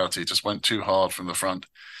 Regal Reality. Just went too hard from the front.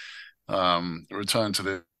 Returned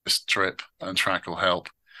to this trip and track will help.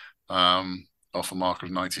 Off a mark of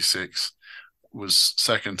 96. Was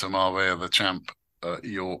second to Marbella, the champ at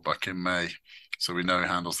York back in May. So we know he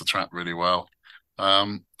handles the trap really well.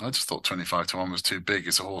 I just thought 25-1 was too big.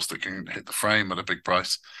 It's a horse that can hit the frame at a big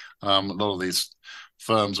price. A lot of these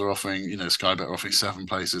firms are offering, Sky Bet are offering 7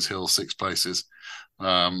 places, Hill 6 places.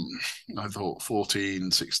 I thought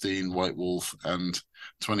 14, 16, White Wolf, and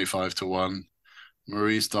 25-1,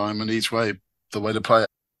 Marie's Diamond each way, the way to play it.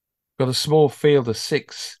 Got a small field of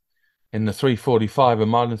 6 in the 345, a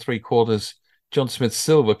mile and 3/4 John Smith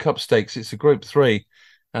Silver Cup Stakes. It's a Group 3,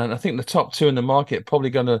 and I think the top 2 in the market are probably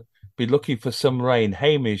going to be looking for some rain.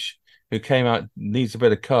 Hamish, who came out, needs a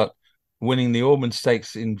bit of cut, winning the Ormond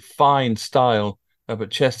Stakes in fine style up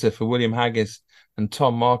at Chester for William Haggis, and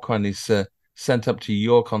Tom Marquand is sent up to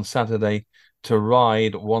York on Saturday to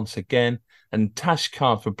ride once again. And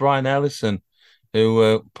Tashkent for Brian Ellison,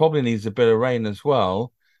 who probably needs a bit of rain as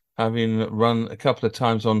well, having run a couple of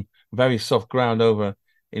times on very soft ground over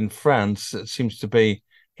in France. It seems to be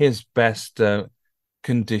his best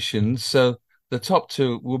conditions. So the top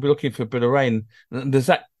 2 will be looking for a bit of rain. Does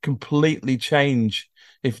that completely change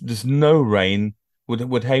if there's no rain?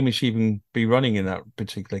 Would Hamish even be running in that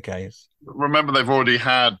particular case? Remember, they've already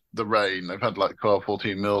had the rain. They've had like 12,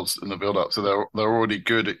 14 mils in the build-up, so they're already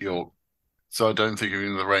good at York. So I don't think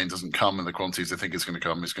even the rain doesn't come in the quantities they think it's going to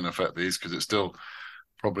come, it's going to affect these, because it's still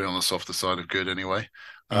probably on the softer side of good anyway.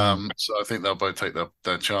 So I think they'll both take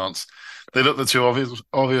their chance. They look the two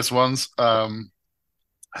obvious ones.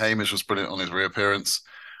 Hamish was brilliant on his reappearance.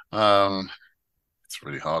 It's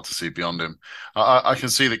really hard to see beyond him. I can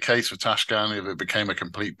see the case for Tashkent if it became a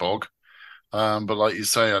complete bog. But like you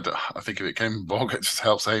say, I think if it came a bog, it just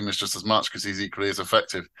helps Hamish just as much, because he's equally as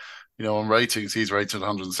effective. On ratings, he's rated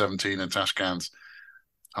 117 and Tashkent's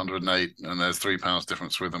 108, and there's £3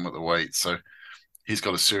 difference with him at the weight. So he's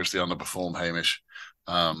got to seriously underperform Hamish.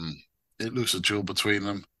 It looks a duel between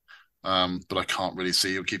them, but I can't really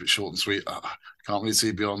see. You'll keep it short and sweet. I can't really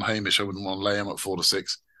see beyond Hamish. I wouldn't want to lay him at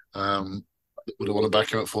 4-6. Would I want to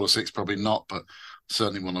back him at 4-6? Probably not, but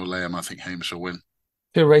certainly want to lay him. I think Hamish will win.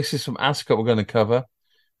 2 races from Ascot we're going to cover.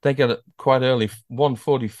 They get it quite early,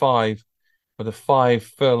 1:45 with a 5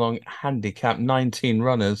 furlong handicap, 19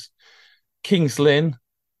 runners. King's Lynn,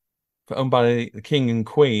 owned by the King and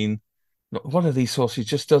Queen. One of these horses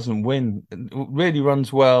just doesn't win. It really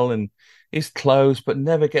runs well and is close, but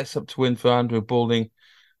never gets up to win for Andrew Balding.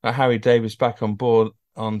 Harry Davis back on board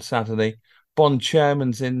on Saturday. Bond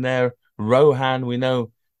Chairman's in there. Rohan, we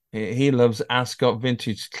know he loves Ascot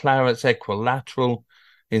Vintage Clarets. Equilateral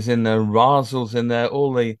is in there. Razel's in there.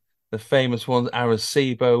 All the famous ones.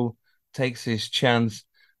 Arecibo takes his chance.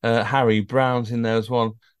 Harry Brown's in there as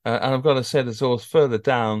well. And I've got to say, there's a horse further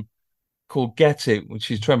down called Get It, which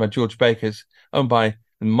is trained by George Baker's, owned by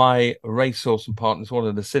My Racehorse and Partners, one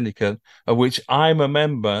of the syndicate, of which I'm a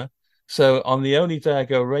member. So on the only day I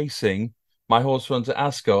go racing, my horse runs at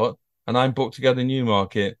Ascot and I'm booked to go to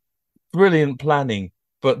Newmarket. Brilliant planning.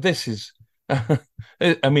 But this is,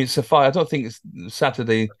 it's a fight. I don't think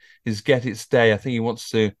Saturday is Get It's day. I think he wants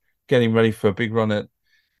to get him ready for a big run at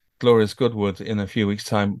Glorious Goodwood in a few weeks'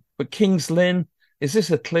 time. But King's Lynn, is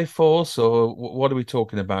this a cliff horse or what are we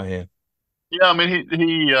talking about here? Yeah, I mean,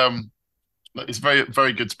 he's a very,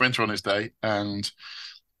 very good sprinter on his day. And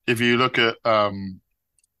if you look at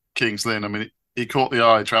King's Lynn, I mean, he caught the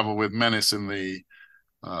eye, travel with Menace in the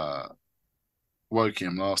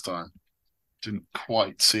Woking last time. Didn't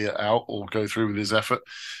quite see it out or go through with his effort,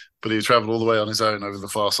 but he travelled all the way on his own over the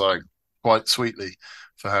far side quite sweetly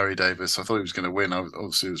for Harry Davis. I thought he was going to win.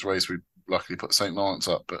 Obviously, it was a race we luckily put St. Lawrence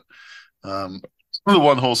up, but the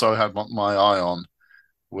one horse I had my eye on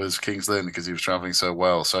was King's Lynn because he was travelling so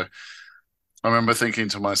well. So I remember thinking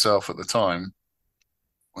to myself at the time,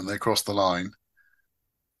 when they crossed the line,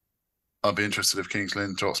 I'd be interested if King's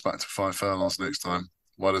Lynn drops back to 5 furlongs next time.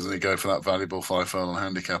 Why doesn't he go for that valuable 5 furlong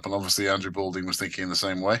handicap? And obviously Andrew Balding was thinking in the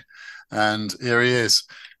same way. And here he is.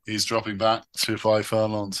 He's dropping back to 5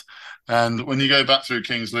 furlongs. And when you go back through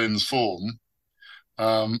King's Lynn's form,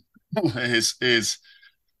 his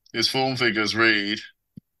form figures read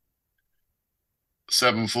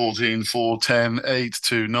 7, 14, 4, 10, 8,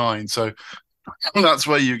 2, 9. So that's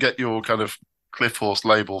where you get your kind of cliff horse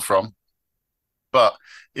label from. But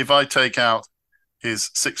if I take out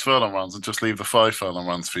his 6 furlong runs and just leave the 5 furlong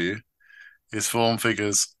runs for you, his form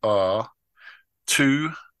figures are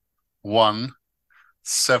 2, 1,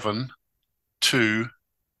 7, 2,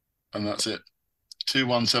 and that's it. 2,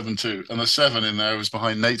 1, 7, 2. And the 7 in there is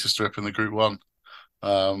behind Nature Strip in the Group 1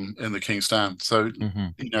 in the King's Stand. So,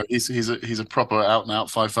 he's a proper out and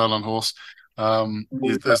out 5 furlong horse.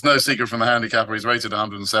 There's no secret from the handicapper. He's rated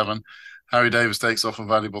 107. Harry Davis takes off a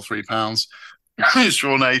valuable £3. He's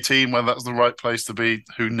drawn 18. Whether that's the right place to be,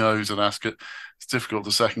 who knows at Ascot. It's difficult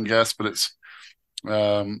to second guess, but it's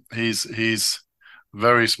he's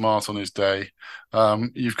very smart on his day.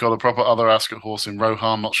 You've got a proper other Ascot horse in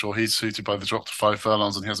Rohan. Not sure he's suited by the drop to 5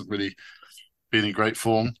 furlongs, and he hasn't really been in great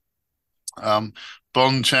form.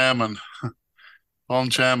 Bond Chairman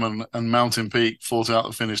and Mountain Peak fought out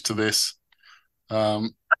the finish to this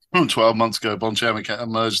 12 months ago. Bond Chairman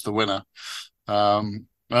emerged the winner.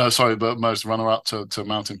 But most runner-up to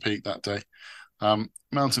Mountain Peak that day.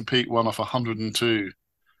 Mountain Peak won off 102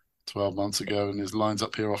 12 months ago, and his line's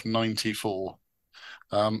up here off 94.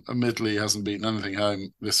 Admittedly, he hasn't beaten anything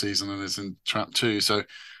home this season and is in trap 2, so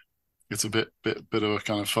it's a bit of a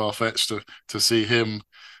kind of far-fetched to see him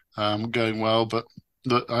going well, but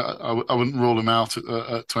look, I wouldn't rule him out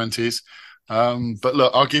at 20s. But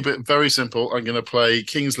look, I'll keep it very simple. I'm going to play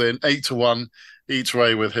King's Lynn 8-1 each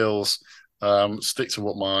way with Hills. Stick to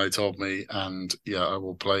what my eye told me, and I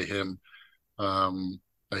will play him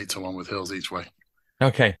 8-1 with Hills each way.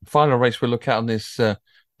 Okay, final race we'll look at on this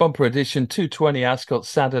bumper edition, 220 Ascot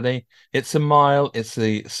Saturday. It's a mile. It's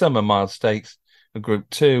the Summer Mile Stakes, a Group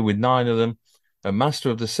 2 with 9 of them. A Master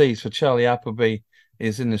of the Seas for Charlie Appleby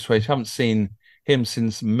is in this race. Haven't seen him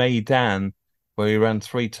since Maidan, where he ran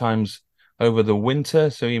 3 times over the winter,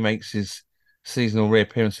 so he makes his seasonal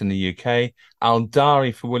reappearance in the UK.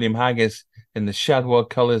 Aldari for William Haggis in the Shadwell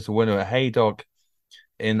colours, the winner at Haydock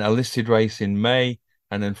in a listed race in May,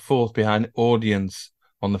 and then 4th behind Audience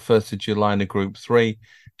on the 1st of July in a Group 3.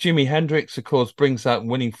 Jimi Hendrix, of course, brings that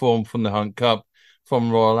winning form from the Hunt Cup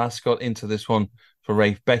from Royal Ascot into this one for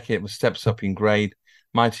Rafe Beckett, with steps up in grade.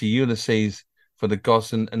 Mighty Ulysses for the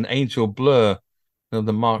Gosden, and Angel Blur, the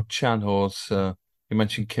Mark Chan horse. You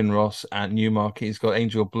mentioned Kinross at Newmarket. He's got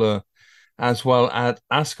Angel Blur as well at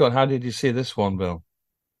Ascot. How did you see this one, Bill?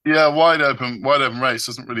 Yeah, wide open race.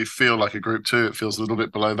 Doesn't really feel like a Group 2. It feels a little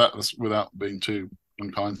bit below that, without being too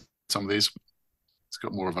unkind. Some of these, it's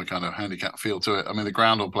got more of a kind of handicap feel to it. I mean, the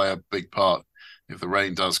ground will play a big part if the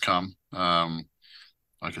rain does come.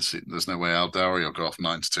 I can see there's no way Aldari will go off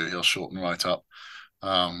 9-2. He'll shorten right up.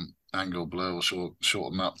 Angel Blur will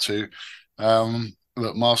shorten up too.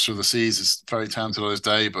 Look, Master of the Seas is very talented on his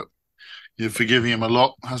day, but you're forgiving him a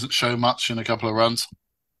lot. Hasn't shown much in a couple of runs.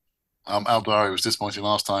 Aldari was disappointing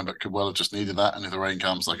last time, but could well have just needed that. And if the rain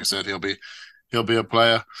comes, like I said, he'll be a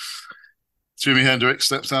player. Jimi Hendrix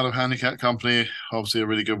steps out of handicap company. Obviously, a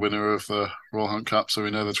really good winner of the Royal Hunt Cup, so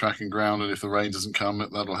we know the track and ground. And if the rain doesn't come,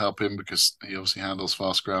 that'll help him because he obviously handles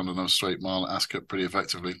fast ground and a straight mile at Ascot pretty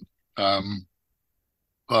effectively.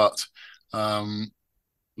 But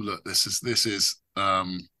look, this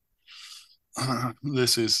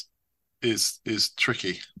is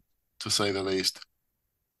tricky, to say the least.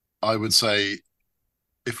 I would say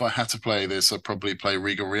if I had to play this, I'd probably play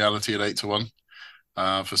Regal Reality at 8-1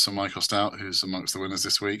 for Sir Michael Stout, who's amongst the winners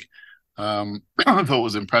this week. I thought it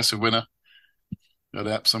was an impressive winner at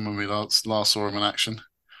Epsom when we last saw him in action.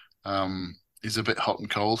 He's a bit hot and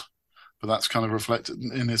cold, but that's kind of reflected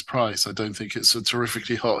in his price. I don't think it's a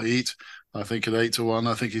terrifically hot heat. I think at 8-1,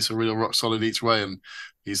 I think he's a real rock solid each way, and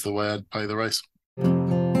he's the way I'd play the race.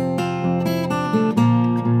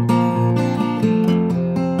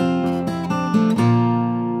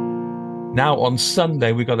 Now on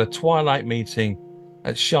Sunday, we got a twilight meeting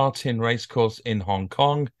at Sha Tin Racecourse in Hong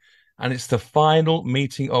Kong, and it's the final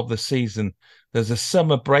meeting of the season. There's a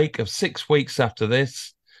summer break of 6 weeks after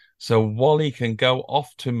this, so Wally can go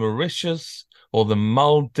off to Mauritius or the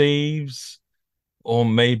Maldives or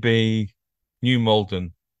maybe New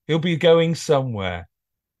Malden. He'll be going somewhere.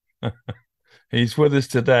 He's with us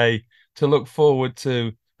today to look forward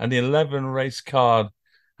to an 11 race card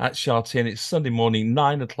at Chartier. It's Sunday morning,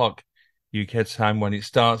 9 o'clock UK time when it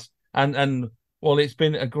starts. And well, it's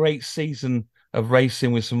been a great season of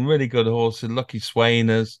racing with some really good horses. Lucky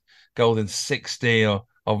Swainers, Golden 60, or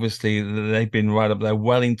obviously they've been right up there.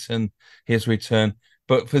 Wellington, his return.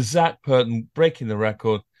 But for Zach Purton breaking the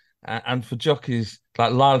record, and for jockeys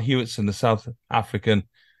like Lyle Hewitson, the South African,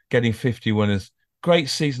 getting 50 winners. Great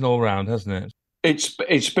season all round, hasn't it?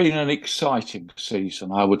 It's been an exciting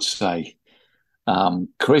season, I would say.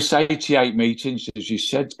 Chris, 88 meetings, as you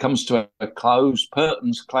said, comes to a close.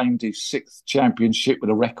 Purton's claimed his 6th championship with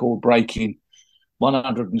a record-breaking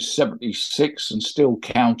 176 and still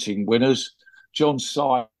counting winners. John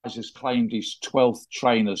Size has claimed his 12th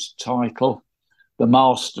trainer's title, the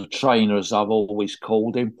master trainer, as I've always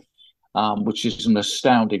called him, which is an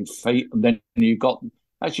astounding feat. And then you got,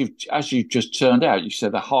 as you've just turned out, you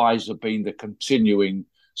said the highs have been the continuing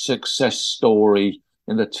success story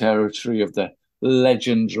in the territory of the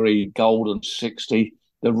legendary Golden 60,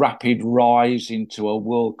 the rapid rise into a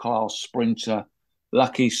world-class sprinter,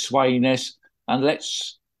 Lucky Swainess. And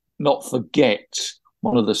let's not forget,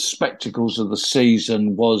 one of the spectacles of the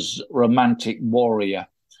season was Romantic Warrior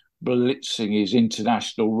blitzing his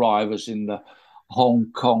international rivals in the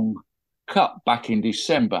Hong Kong Cup back in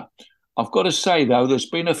December. I've got to say, though, there's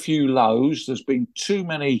been a few lows. There's been too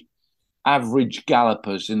many average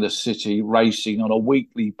gallopers in the city racing on a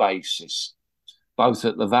weekly basis, both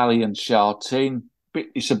at the Valley and Chartine.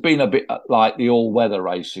 It's been a bit like the all-weather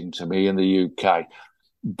racing to me in the UK.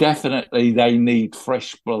 Definitely they need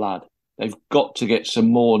fresh blood. They've got to get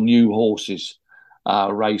some more new horses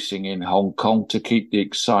racing in Hong Kong to keep the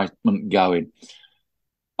excitement going.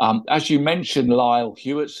 As you mentioned, Lyle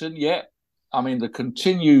Hewitson, I mean, the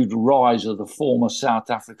continued rise of the former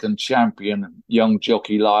South African champion, young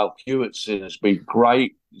jockey Lyle Hewitson, has been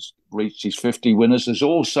great. He's reached his 50 winners. There's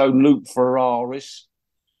also Luke Ferraris,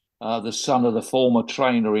 the son of the former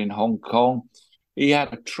trainer in Hong Kong. He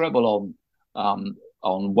had a treble on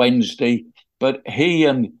Wednesday, but he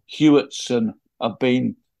and Hewitson have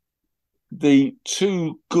been the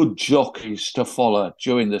two good jockeys to follow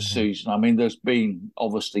during the season. I mean, there's been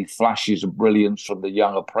obviously flashes of brilliance from the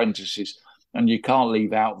young apprentices, and you can't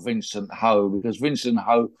leave out Vincent Ho, because Vincent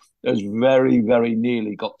Ho has very, very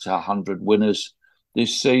nearly got to 100 winners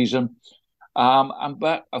this season.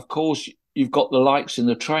 But, of course, you've got the likes in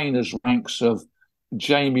the trainers' ranks of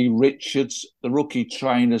Jamie Richards. The rookie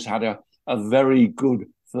trainers had a very good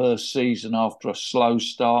first season after a slow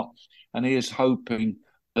start, and he is hoping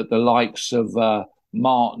that the likes of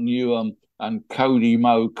Mark Newham and Cody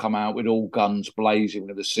Moe come out with all guns blazing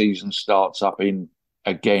when the season starts up in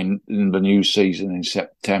the new season in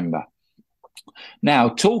September. Now,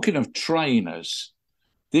 talking of trainers,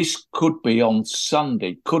 this could be on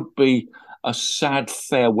Sunday, could be a sad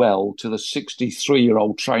farewell to the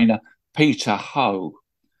 63-year-old trainer, Peter Ho.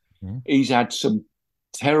 He's had some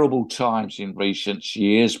terrible times in recent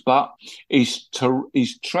years, but his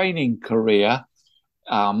training career,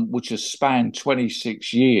 which has spanned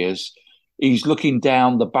 26 years, he's looking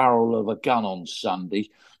down the barrel of a gun on Sunday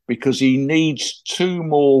because he needs 2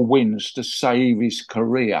 more wins to save his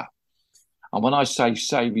career. And when I say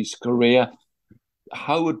save his career,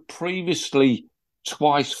 Ho had previously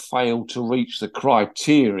twice failed to reach the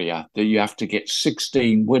criteria that you have to get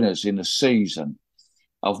 16 winners in a season,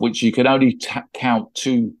 of which you can only count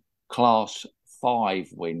 2 Class 5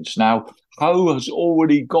 wins. Now, Ho has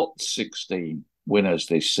already got 16 winners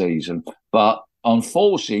this season, but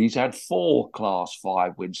unfortunately, he's had 4 Class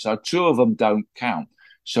 5 wins, so 2 of them don't count.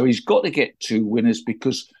 So he's got to get 2 winners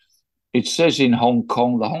because it says in Hong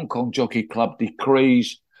Kong, the Hong Kong Jockey Club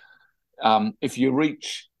decrees if you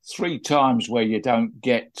reach 3 times where you don't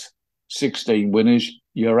get 16 winners,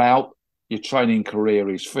 you're out. Your training career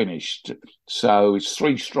is finished. So it's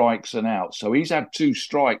 3 strikes and out. So he's had 2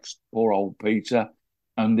 strikes, poor old Peter.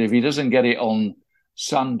 And if he doesn't get it on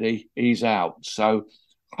Sunday, he's out. So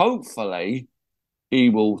hopefully he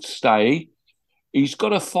will stay. He's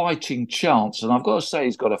got a fighting chance. And I've got to say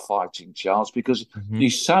he's got a fighting chance because he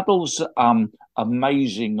saddles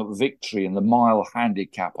amazing victory in the mile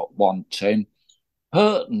handicap at 110.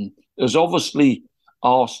 Purton has obviously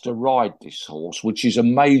asked to ride this horse, which is a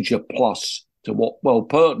major plus to what, well,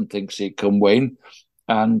 Purton thinks he can win.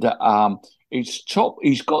 And he's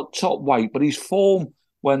got top weight, but his form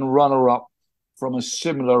when runner-up from a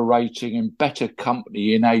similar rating in better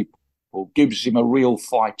company in April gives him a real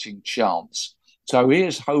fighting chance. So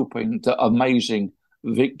here's hoping that Amazing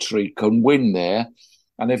Victory can win there.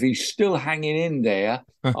 And if he's still hanging in there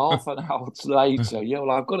half an hour later, yeah, well,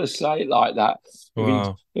 I've got to say it like that.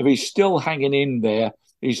 Wow. If he's still hanging in there,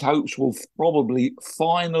 his hopes will probably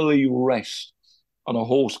finally rest on a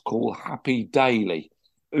horse called Happy Daily,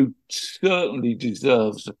 who certainly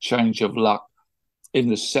deserves a change of luck in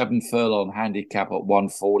the 7 furlong handicap at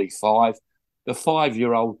 145. The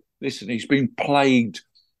 5-year-old, listen, he's been plagued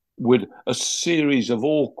with a series of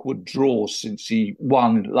awkward draws since he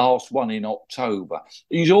last won in October.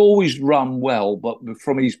 He's always run well, but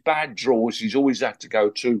from his bad draws, he's always had to go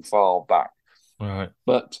too far back. Right.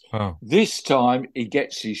 But this time he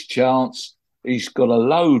gets his chance. He's got a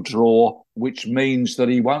low draw, which means that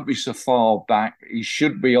he won't be so far back. He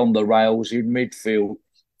should be on the rails in midfield,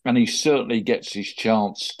 and he certainly gets his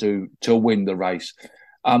chance to win the race.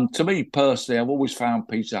 To me personally, I've always found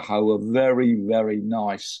Peter Ho a very, very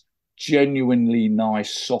nice, genuinely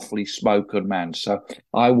nice, softly spoken man. So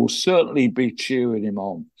I will certainly be cheering him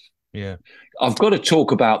on. Yeah. I've got to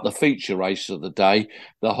talk about the feature race of the day,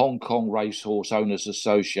 the Hong Kong Racehorse Owners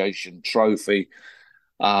Association Trophy.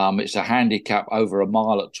 It's a handicap over a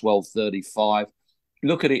mile at 12.35.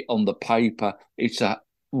 Look at it on the paper. It's a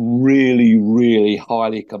really, really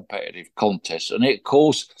highly competitive contest. And of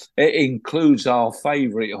course, it includes our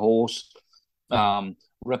favourite horse,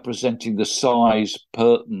 representing the size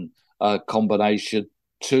Purton combination,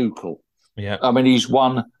 Tuchel. Yeah. I mean, he's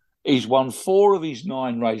won 4 of his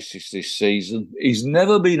 9 races this season. He's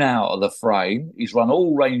never been out of the frame. He's run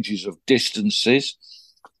all ranges of distances,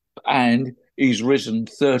 and he's risen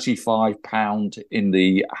 £35 in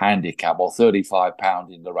the handicap, or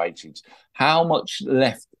 £35 in the ratings. How much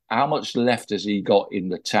left has he got in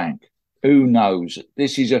the tank? Who knows?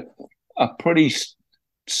 This is a pretty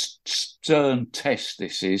stern test,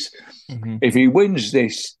 this is. Mm-hmm. If he wins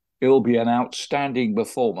this, it'll be an outstanding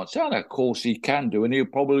performance. And of course he can do, and he'll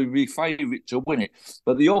probably be favourite to win it.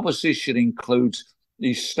 But the opposition includes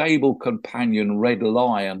his stable companion, Red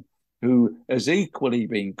Lion, who has equally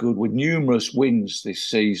been good with numerous wins this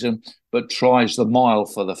season, but tries the mile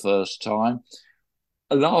for the first time.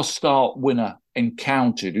 A last start winner,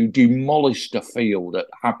 Encountered, who demolished the field at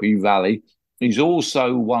Happy Valley. He's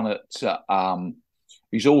also won at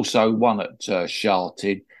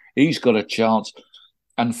Charlton. He's got a chance.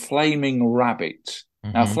 And Flaming Rabbit.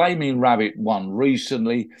 Mm-hmm. Now, Flaming Rabbit won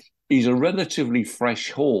recently. He's a relatively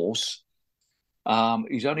fresh horse.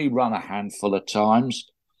 He's only run a handful of times.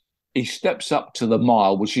 He steps up to the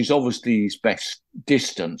mile, which is obviously his best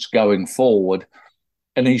distance going forward.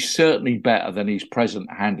 And he's certainly better than his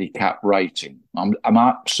present handicap rating. I'm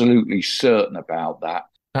absolutely certain about that.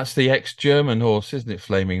 That's the ex-German horse, isn't it,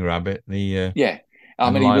 Flaming Rabbit? Yeah.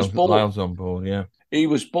 I mean, Lyle's on board, yeah. He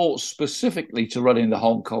was bought specifically to run in the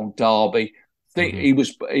Hong Kong Derby.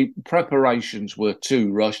 Preparations were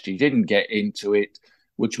too rushed. He didn't get into it,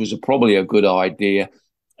 which was probably a good idea.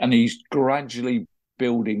 And he's gradually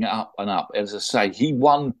building up and up. As I say, he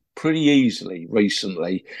won pretty easily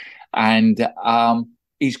recently, and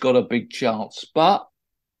he's got a big chance. But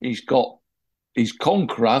he's got his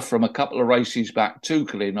conqueror from a couple of races back,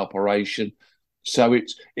 Tuchel, in operation. So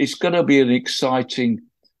it's going to be an exciting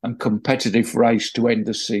and competitive race to end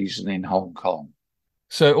the season in Hong Kong.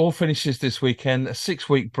 So it all finishes this weekend, a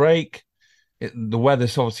 6-week break. The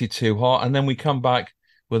weather's obviously too hot. And then we come back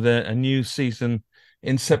with a new season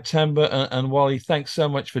in September. And Wally, thanks so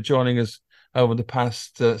much for joining us over the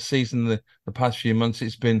past season, the past few months.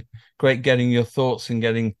 It's been great getting your thoughts and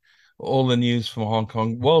getting all the news from Hong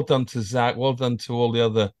Kong. Well done to Zach. Well done to all the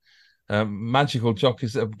other magical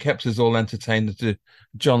jockeys that have kept us all entertained, to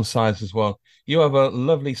John Sides as well. You have a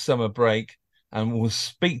lovely summer break, and we'll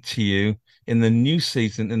speak to you in the new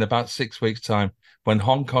season in about 6 weeks' time, when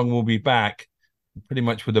Hong Kong will be back pretty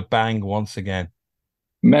much with a bang once again.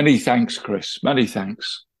 Many thanks, Chris. Many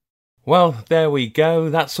thanks. Well, there we go.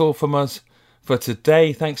 That's all from us for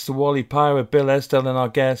today. Thanks to Wally Pyra, Bill Esdell, and our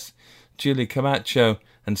guests, Julie Camacho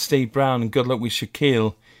and Steve Brown, and good luck with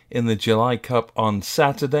Shaquille in the July Cup on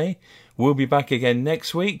Saturday. We'll be back again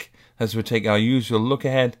next week as we take our usual look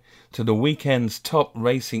ahead to the weekend's top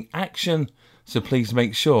racing action, so please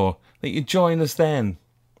make sure that you join us then.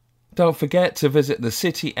 Don't forget to visit the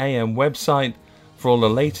City AM website for all the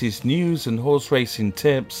latest news and horse racing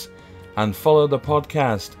tips, and follow the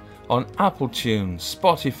podcast on Apple Tunes,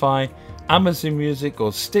 Spotify, Amazon Music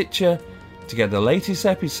or Stitcher to get the latest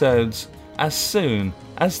episodes as soon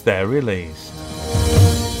as they're released.